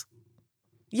 What?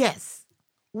 Yes.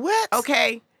 What?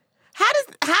 Okay. How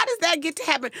does that get to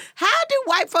happen? How do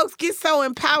white folks get so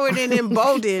empowered and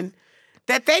emboldened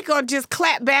that they gonna just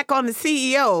clap back on the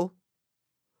CEO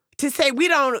to say we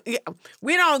don't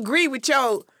agree with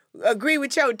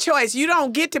your choice. You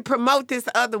don't get to promote this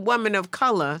other woman of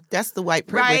color. That's the white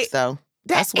privilege, right? Though.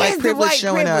 That's white privilege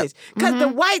showing up. Because the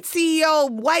white CEO,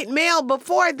 white male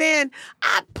before then,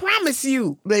 I promise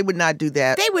you, they would not do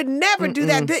that. They would never do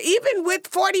that. Even with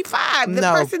 45, the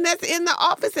person that's in the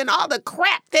office and all the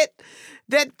crap that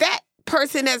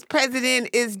person as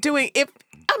president is doing.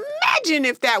 Imagine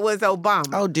if that was Obama.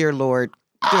 Oh, dear Lord.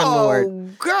 Dear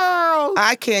Lord. Girl.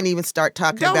 I can't even start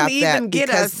talking Don't about even that get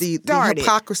because us the started.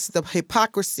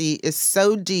 hypocrisy is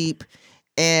so deep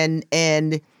and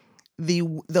the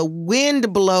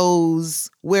wind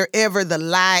blows wherever the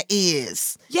lie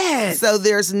is. Yes. So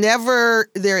there is never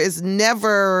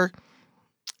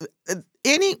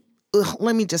any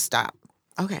let me just stop.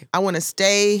 Okay. I want to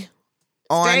stay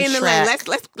on Stay in the track.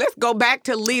 lane. Let's go back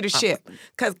to leadership,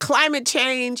 because climate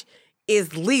change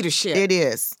is leadership. It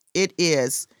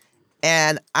is.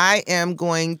 And I am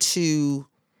going to,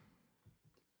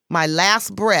 my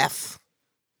last breath,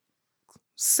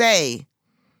 say,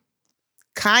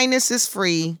 kindness is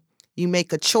free. You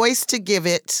make a choice to give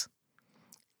it.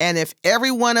 And if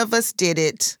every one of us did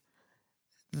it,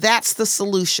 That's the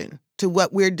solution to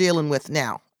what we're dealing with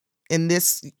now in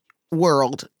this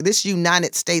world, this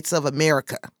United States of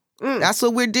America. That's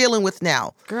what we're dealing with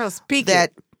now. Girl, speak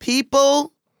That it.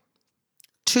 people,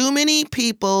 too many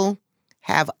people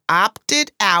have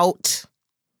opted out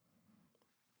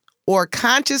or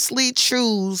consciously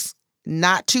choose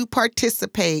not to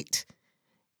participate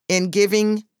in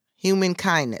giving human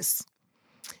kindness.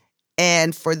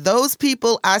 And for those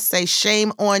people, I say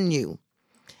shame on you.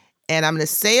 And I'm going to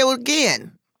say it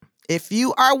again. If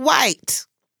you are white,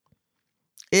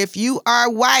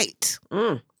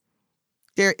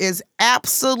 there is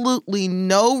absolutely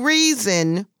no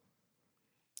reason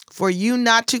for you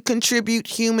not to contribute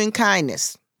human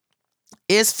kindness.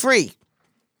 It's free.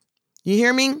 You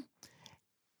hear me?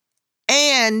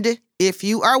 And if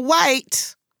you are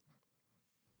white,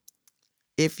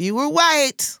 you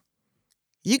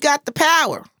got the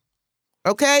power,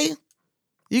 okay?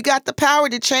 You got the power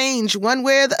to change one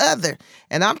way or the other.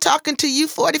 And I'm talking to you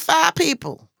 45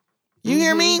 people. You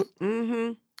hear me?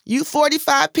 Mm-hmm. You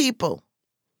 45 people.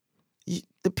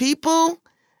 The people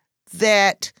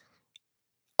that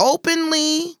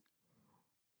openly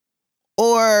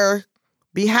or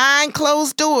behind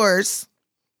closed doors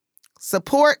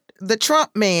support the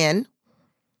Trump man,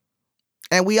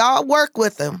 and we all work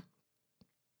with him,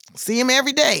 see him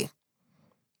every day.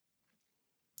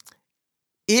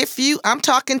 I'm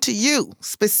talking to you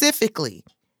specifically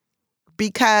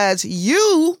because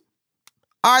you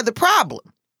are the problem.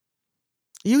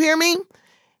 You hear me?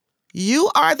 You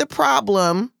are the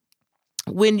problem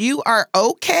when you are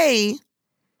okay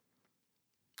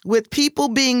with people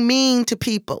being mean to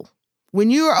people. When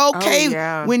you are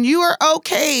okay, when you are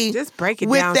okay Just break it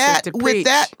with down, that, sister, with preach.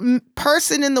 that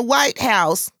person in the White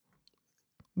House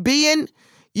being,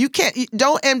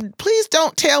 and please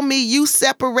don't tell me you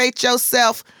separate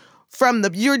yourself from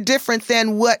you're different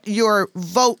than what your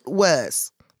vote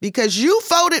was, because you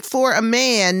voted for a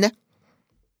man.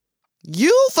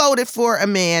 You voted for a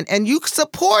man and you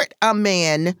support a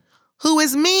man who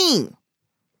is mean.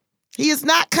 He is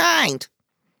not kind.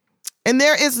 And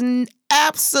there is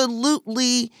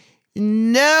absolutely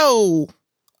no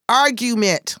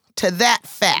argument to that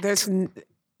fact. There's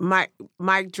mic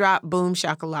drop, boom,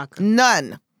 shakalaka.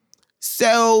 None.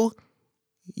 So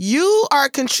you are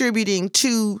contributing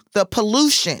to the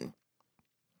pollution.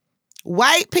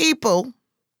 White people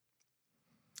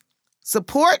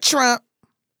support Trump.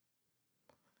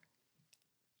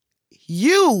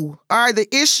 You are the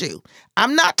issue.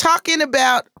 I'm not talking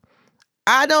about,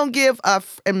 I don't give a,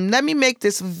 and let me make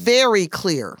this very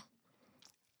clear.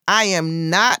 I am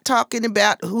not talking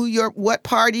about what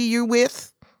party you're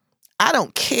with. I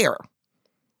don't care.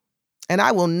 And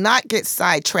I will not get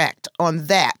sidetracked on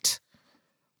that.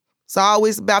 It's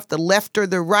always about the left or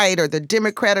the right or the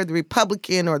Democrat or the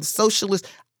Republican or the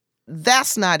socialist.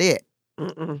 That's not it.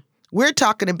 Mm-mm. We're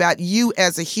talking about you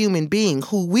as a human being,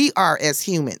 who we are as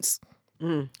humans.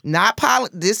 Not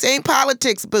this ain't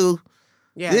politics, boo.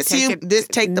 Yeah,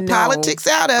 take the politics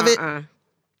out of it.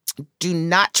 Do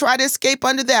not try to escape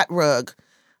under that rug.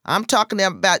 I'm talking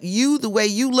about you, the way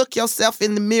you look yourself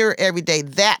in the mirror every day,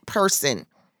 that person.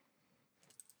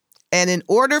 And in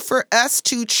order for us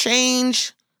to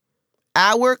change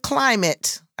our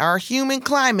climate, our human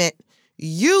climate,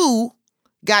 you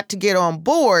got to get on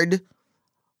board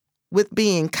with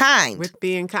being kind. With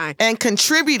being kind. And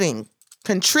contributing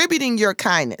your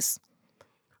kindness.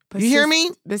 But you hear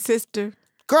me? The sister.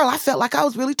 Girl, I felt like I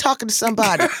was really talking to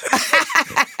somebody.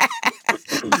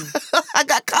 I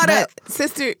got caught up.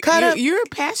 Sister, up. You're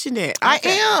passionate. I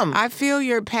am. I feel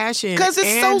your passion. Because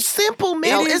it's so simple,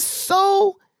 Mel. It's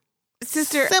so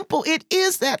simple. It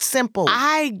is that simple.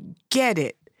 I get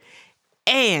it.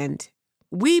 And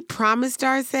we promised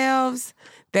ourselves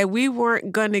that we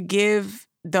weren't going to give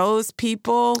those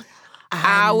people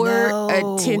our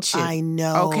attention. I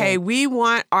know. Okay, we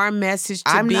want our message to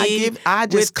I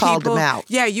just called people. them out.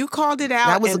 Yeah, you called it out.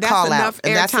 That was and a call enough out.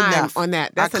 And that's enough on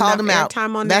that. I called them out.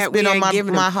 Time on that's that. been we on my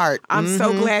them. heart. I'm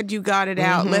so glad you got it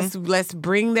out. Let's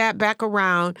bring that back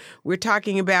around. We're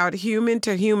talking about human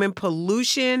to human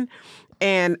pollution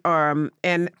and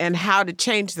how to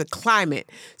change the climate.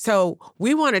 So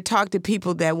we want to talk to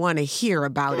people that want to hear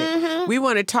about it. We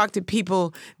want to talk to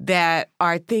people that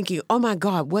are thinking, oh my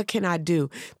God, what can I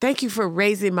do? Thank you for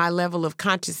raising my level of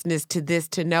consciousness to this,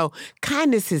 to know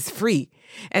kindness is free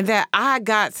and that I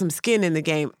got some skin in the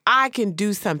game. I can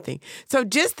do something. So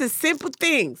just the simple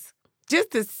things. Just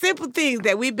the simple things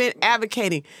that we've been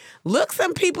advocating. Look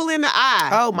some people in the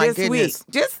eye this goodness.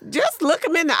 week. Just look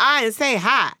them in the eye and say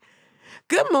hi.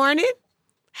 Good morning.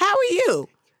 How are you?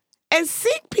 and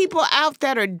seek people out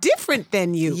that are different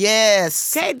than you.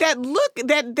 Yes. Okay,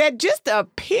 that just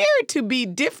appear to be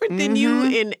different than you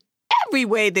in every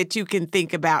way that you can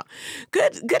think about.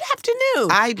 Good afternoon.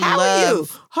 How are you?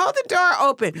 Hold the door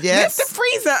open. Yes. Lift the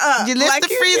freezer up. You lift like the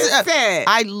you freezer just up. said.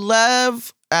 I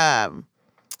love, and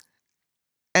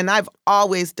I've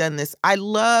always done this. I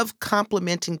love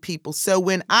complimenting people. So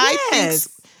when I think,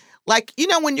 like, you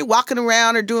know, when you're walking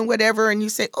around or doing whatever and you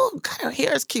say, oh, God, her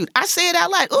hair is cute. I say it out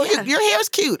loud. Oh, your hair is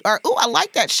cute. Or, oh, I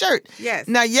like that shirt. Yes.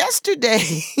 Now,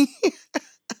 yesterday,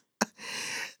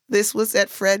 this was at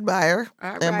Fred Meyer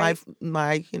and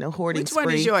my hoarding spree. Which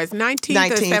one is yours?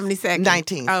 19th or 72nd?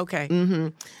 19th. Okay. Mm-hmm.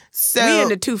 So we in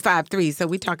the 253, so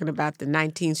we're talking about the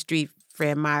 19th Street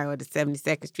Fred Meyer or the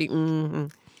 72nd Street. Mm-hmm.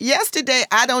 Yesterday,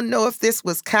 I don't know if this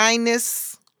was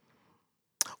kindness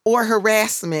or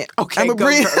harassment. Okay, I'm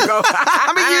going to use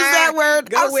that word.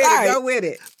 Go with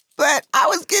it. But I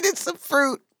was getting some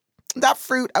fruit. Not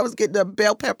fruit. I was getting the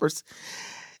bell peppers.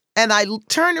 And I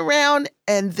turned around,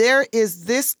 and there is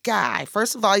this guy.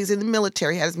 First of all, he's in the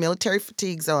military. He had his military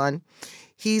fatigues on.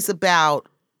 He's about,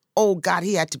 oh, God,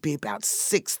 he had to be about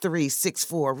 6'3",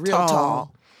 6'4", real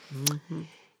tall. Mm-hmm.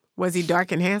 Was he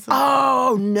dark and handsome?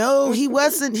 Oh, no, he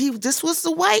wasn't. This was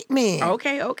the white man.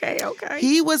 Okay.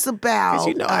 He was about... Because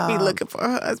you know I'd be looking for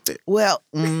a husband. Well,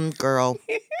 girl.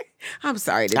 I'm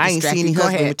sorry to I ain't distract seen any you. Go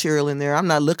husband ahead. material in there. I'm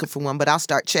not looking for one, but I'll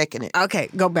start checking it. Okay,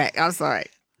 go back. I'm sorry.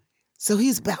 So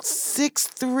he's about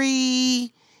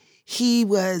 6'3". He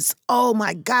was, oh,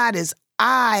 my God, his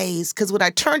eyes. Because when I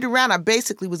turned around, I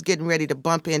basically was getting ready to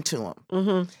bump into him.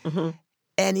 Mm-hmm.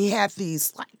 And he had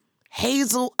these, like,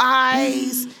 hazel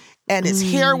eyes. And his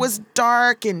hair was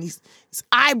dark, and his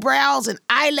eyebrows and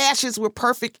eyelashes were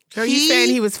perfect. So you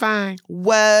saying he was fine?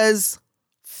 Was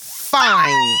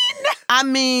fine. I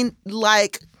mean,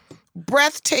 like,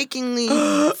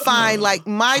 breathtakingly fine. Like,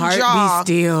 my Heart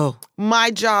be still. My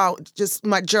jaw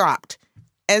dropped.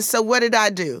 And so what did I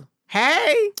do?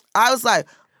 Hey. I was like,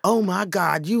 oh, my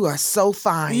God, you are so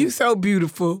fine. You so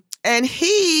beautiful. And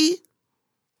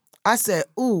I said,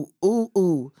 ooh, ooh,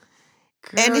 ooh.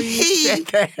 Girl, and he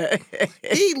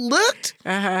looked.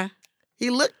 Uh-huh. He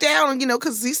looked down,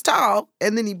 because he's tall,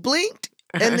 and then he blinked,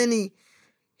 and then he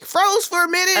froze for a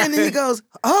minute, and then he goes,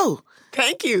 "Oh,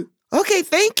 thank you." Okay,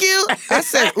 thank you. I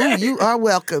said, "Ooh, you are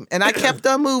welcome," and I kept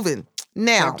on moving.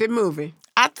 Now, kept it moving.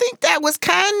 I think that was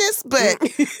kindness, but I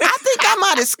think I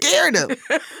might have scared him.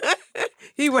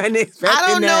 He wasn't expecting I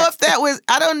don't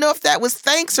know if that was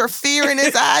thanks or fear in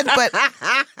his eyes, but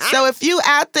so if you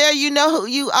out there, you know who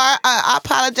you are. I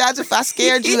apologize if I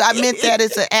scared you. I meant that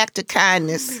as an act of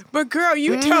kindness. But girl,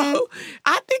 you told,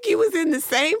 I think you was in the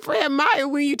same Fred Meyer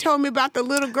when you told me about the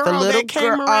little girl that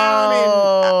came around.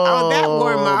 And that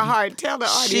warmed my heart. Tell the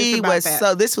audience about that.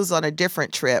 So this was on a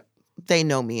different trip. They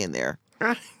know me in there.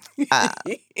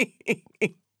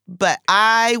 But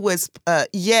I was,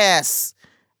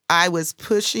 I was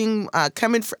pushing,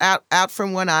 coming out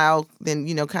from one aisle, then,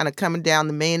 kind of coming down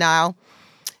the main aisle,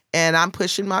 and I'm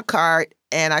pushing my cart,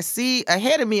 and I see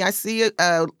ahead of me, I see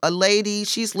a lady,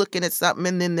 she's looking at something,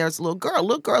 and then there's a little girl.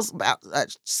 Little girl's about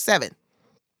 7.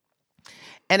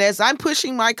 And as I'm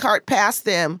pushing my cart past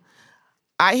them,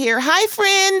 I hear, "Hi,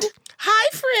 friend." Hi,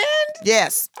 friend.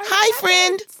 Yes. Hi,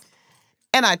 friend.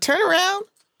 And I turn around,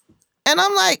 and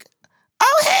I'm like,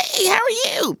 "Oh, hey, how are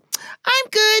you?" "I'm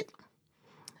good."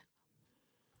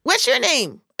 "What's your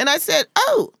name?" And I said,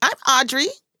 "Oh, I'm Audrey."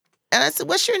 And I said,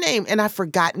 "What's your name?" And I've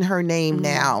forgotten her name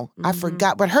now. I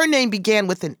forgot, but her name began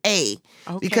with an A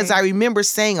because I remember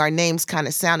saying our names kind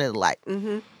of sounded alike.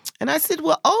 And I said,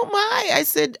 "Well, oh my." I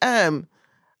said,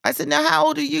 "Now how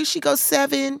old are you?" She goes,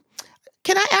 7.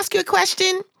 "Can I ask you a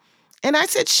question?" And I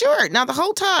said, "Sure." Now the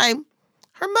whole time,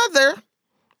 her mother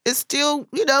is still,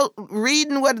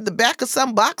 reading what at the back of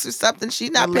some box or something. She's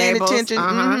not paying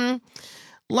attention.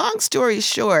 Long story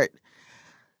short,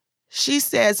 she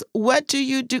says, "What do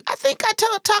you do?" I think I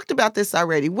talked about this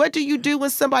already. What do you do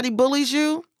when somebody bullies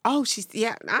you? Oh, I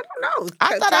don't know.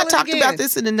 I thought I talked about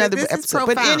this in another this episode.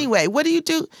 But anyway, what do you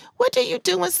do? What do you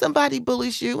do when somebody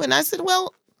bullies you? And I said,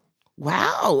 "Well,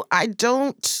 wow, I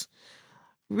don't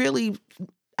really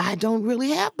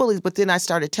have bullies." But then I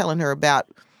started telling her about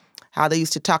how they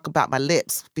used to talk about my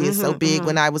lips being so big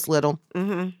when I was little.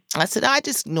 I said, "I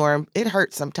just ignore them. It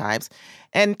hurts sometimes."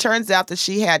 And it turns out that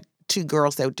she had 2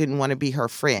 girls that didn't want to be her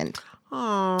friend.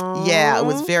 Aww. Yeah, it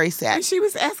was very sad. And she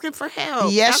was asking for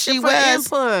help. Yes, she was.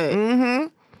 Input.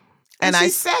 And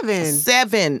she's 7.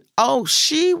 7. Oh,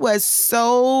 she was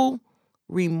so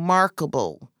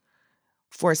remarkable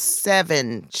for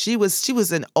 7. She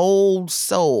was an old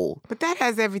soul. But that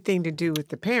has everything to do with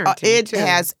the parenting. It too.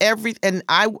 has and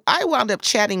I wound up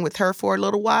chatting with her for a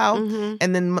little while,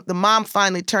 and then the mom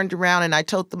finally turned around, and I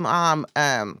told the mom,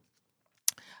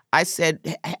 I said,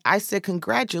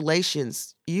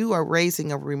 congratulations, you are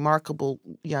raising a remarkable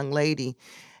young lady,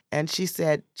 and she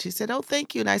said, oh,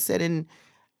 thank you, and I said, and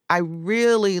I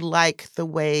really like the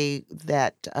way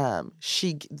that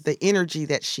the energy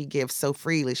that she gives so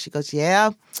freely. She goes,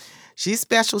 yeah, she's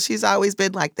special. She's always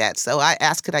been like that. So I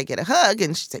asked, could I get a hug?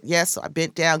 And she said, yes. So I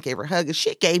bent down, gave her a hug, and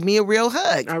she gave me a real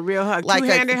hug. A real hug. Like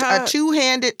Two-handed hug? A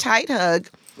two-handed tight hug.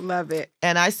 Love it.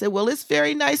 And I said, well, it's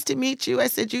very nice to meet you. I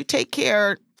said, you take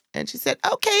care. And she said,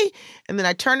 okay. And then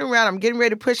I turned around. I'm getting ready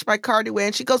to push my cart away.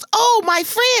 And she goes, oh, my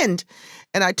friend.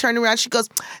 And I turned around. She goes,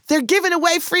 they're giving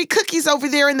away free cookies over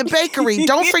there in the bakery.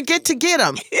 Don't forget to get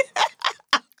them.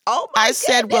 Oh, my I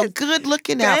said, well, good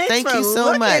looking out. Thanks Thank you for so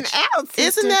looking much. out, sister.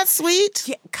 Isn't that sweet?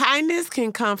 Yeah, kindness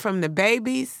can come from the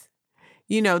babies,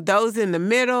 those in the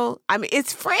middle. I mean,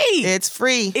 it's free. It's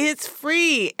free. It's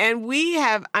free. And we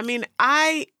have,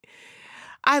 I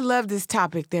love this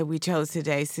topic that we chose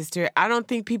today, sister. I don't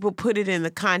think people put it in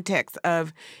the context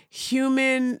of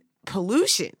human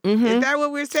pollution. Is that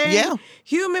what we're saying? Yeah.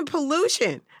 Human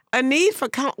pollution. A need for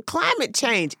climate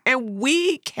change. And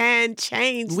we can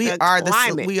change the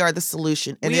climate. We are the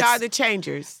solution. And we are the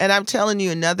changers. And I'm telling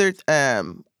you another,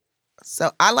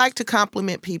 so I like to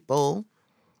compliment people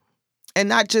and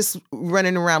not just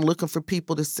running around looking for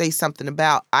people to say something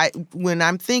about. When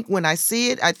I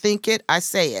see it, I think it, I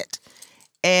say it.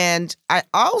 And I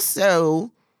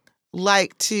also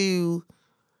like to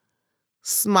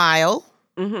smile.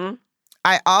 Mm-hmm.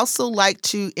 I also like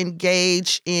to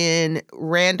engage in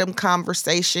random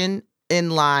conversation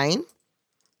in line.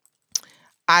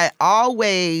 I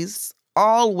always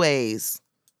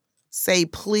say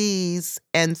please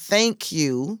and thank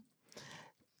you.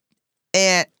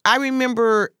 And I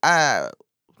remember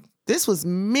this was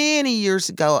many years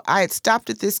ago. I had stopped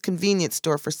at this convenience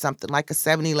store for something, like a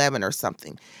 7-Eleven or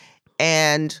something.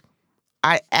 And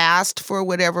I asked for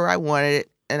whatever I wanted.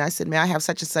 And I said, may I have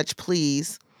such and such,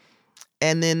 please?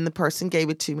 And then the person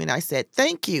gave it to me, and I said,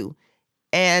 thank you.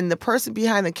 And the person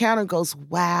behind the counter goes,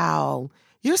 wow,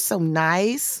 you're so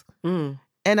nice. And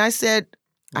I said,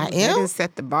 I am? They didn't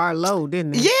set the bar low,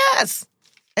 didn't they? Yes.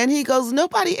 And he goes,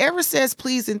 nobody ever says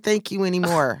please and thank you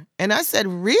anymore. And I said,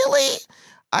 really?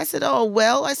 I said, oh,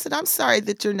 well, I'm sorry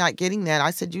that you're not getting that. I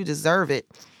said, you deserve it.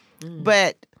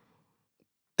 But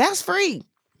that's free.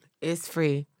 It's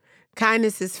free.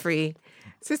 Kindness is free.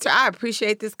 Sister, I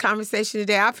appreciate this conversation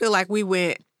today. I feel like we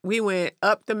went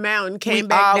up the mountain, came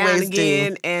back down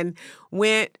again, and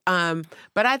went. But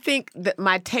I think that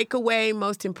my takeaway,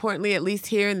 most importantly, at least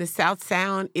here in the South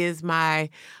Sound, is my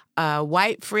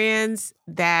white friends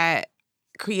that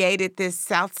created this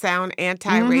South Sound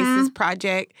anti-racist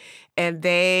project, and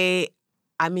they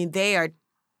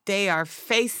are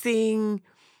facing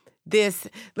this.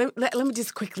 Let me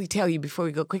just quickly tell you before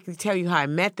we go. Quickly tell you how I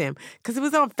met them, because it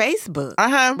was on Facebook,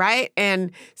 right?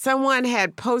 And someone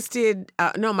had posted.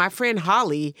 My friend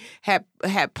Holly had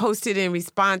posted in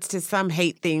response to some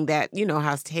hate thing that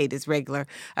how hate is regular,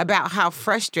 about how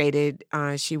frustrated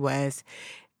she was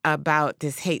about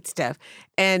this hate stuff.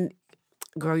 And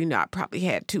girl, I probably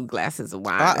had 2 glasses of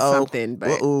wine or something,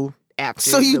 but. After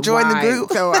so you joined the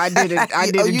group? So I did a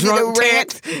drunk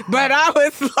text. But I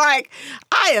was like,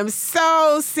 I am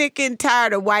so sick and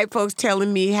tired of white folks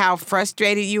telling me how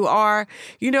frustrated you are.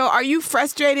 Are you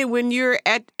frustrated when you're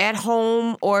at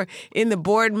home or in the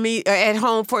board at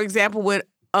home, for example, with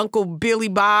Uncle Billy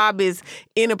Bob is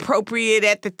inappropriate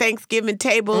at the Thanksgiving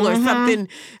table, or something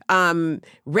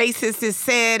racist is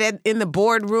said in the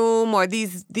boardroom, or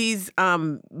these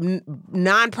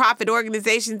nonprofit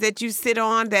organizations that you sit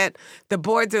on that the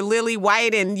boards are lily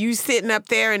white and you sitting up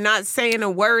there and not saying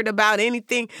a word about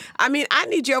anything. I mean, I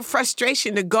need your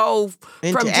frustration to go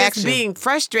from just being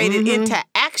frustrated into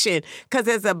action. Because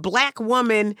as a Black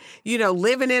woman,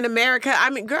 living in America, I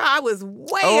mean, girl, I was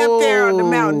way up there on the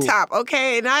mountaintop,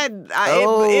 okay? And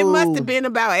it must have been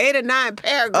about 8 or 9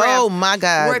 paragraphs. Oh my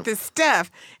God. Worth of stuff.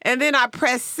 And then I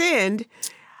pressed send.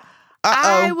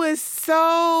 I was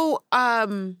so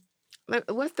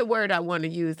what's the word I want to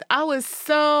use? I was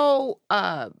so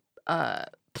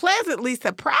pleasantly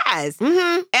surprised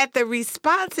at the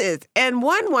responses. And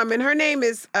one woman, her name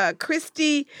is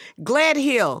Christy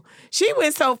Gladhill. She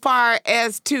went so far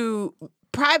as to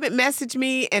private message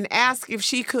me and ask if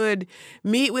she could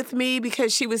meet with me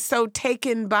because she was so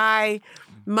taken by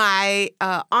my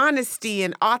honesty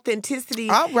and authenticity.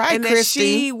 All right, and that Christy.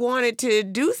 she wanted to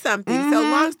do something. So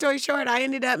long story short, I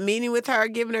ended up meeting with her,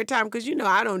 giving her time because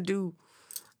I don't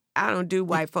do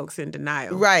white folks in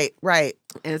denial. Right.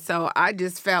 And so I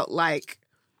just felt like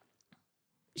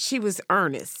she was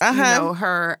earnest. Uh-huh.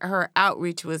 Her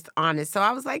outreach was honest. So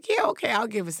I was like, yeah, okay, I'll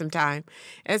give her some time.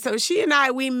 And so she and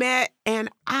we met, and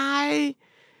I'm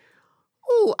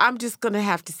just going to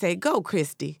have to say, go,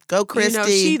 Christy. Go,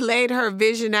 Christy. She laid her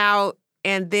vision out,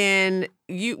 and then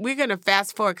we're going to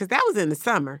fast forward because that was in the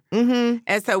summer. Mm-hmm.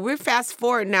 And so we're fast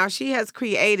forward now. She has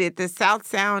created the South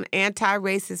Sound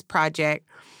Anti-Racist Project.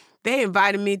 They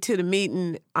invited me to the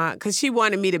meeting because she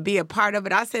wanted me to be a part of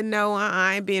it. I said, no,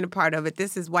 I ain't being a part of it.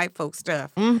 This is white folks stuff.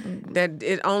 Mm-hmm. That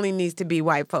it only needs to be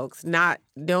white folks.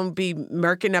 Don't be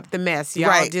murking up the mess.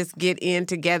 Y'all just get in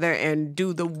together and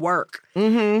do the work.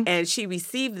 Mm-hmm. And she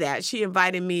received that. She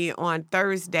invited me on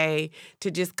Thursday to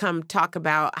just come talk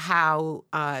about how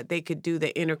they could do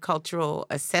the intercultural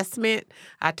assessment.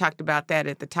 I talked about that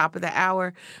at the top of the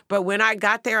hour. But when I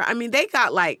got there, they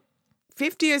got like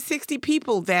 50 or 60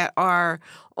 people that are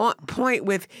on point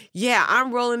with, yeah,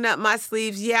 I'm rolling up my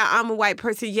sleeves. Yeah, I'm a white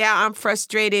person. Yeah, I'm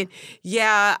frustrated.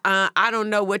 Yeah, I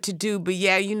don't know what to do. But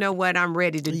yeah, you know what? I'm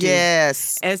ready to do.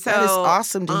 Yes. And so, that is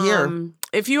awesome to hear.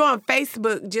 If you're on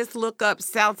Facebook, just look up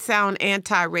South Sound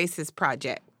Anti-Racist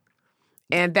Project.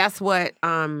 And that's what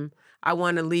I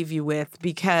want to leave you with,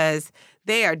 because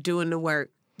they are doing the work.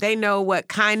 They know what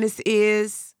kindness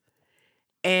is.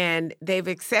 And they've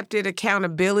accepted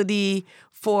accountability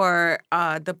for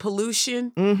the pollution.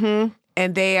 Mm-hmm.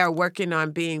 And they are working on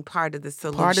being part of the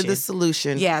solution. Part of the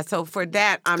solution. Yeah, so for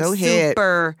that, I'm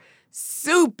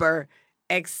super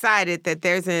excited that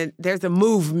there's a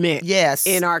movement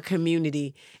in our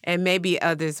community. And maybe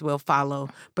others will follow.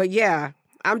 But yeah,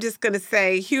 I'm just going to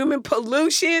say human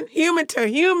to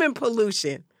human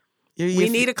pollution. We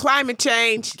need a climate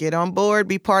change. Get on board,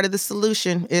 be part of the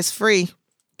solution. It's free.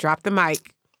 Drop the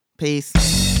mic. Peace.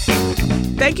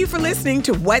 Thank you for listening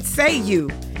to What Say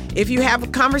You? If you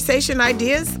have conversation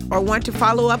ideas or want to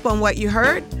follow up on what you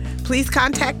heard, please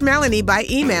contact Melanie by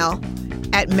email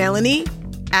at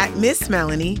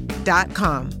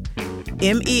melanie@missmelanie.com.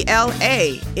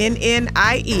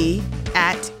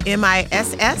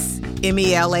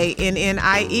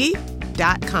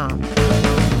 MELANNIE@MISSMELANNIE.com.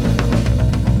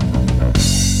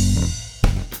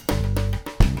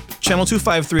 Channel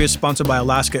 253 is sponsored by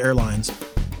Alaska Airlines.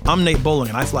 I'm Nate Bowling,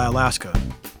 and I fly Alaska.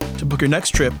 To book your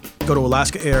next trip, go to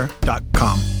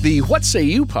alaskaair.com. The What Say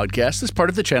You podcast is part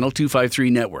of the Channel 253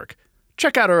 network.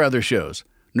 Check out our other shows: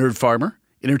 Nerd Farmer,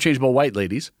 Interchangeable White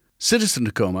Ladies, Citizen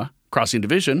Tacoma, Crossing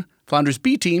Division, Flounders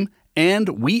B Team,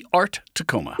 and We Art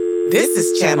Tacoma. This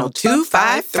is Channel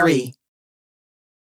 253.